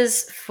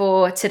sources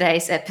for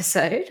today's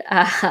episode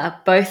are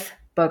both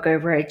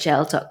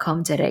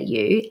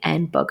boggoroadjail.com.au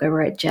and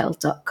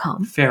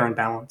boggoroadjail.com. Fair and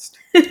balanced.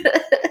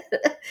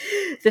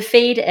 The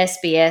feed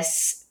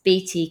SBS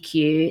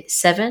BTQ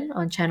 7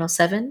 on Channel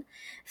 7.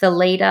 The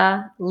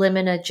Leader,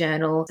 Limina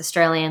Journal,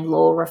 Australian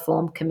Law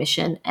Reform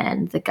Commission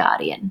and The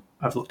Guardian.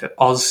 I've looked at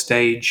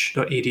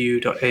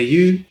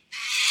ausstage.edu.au.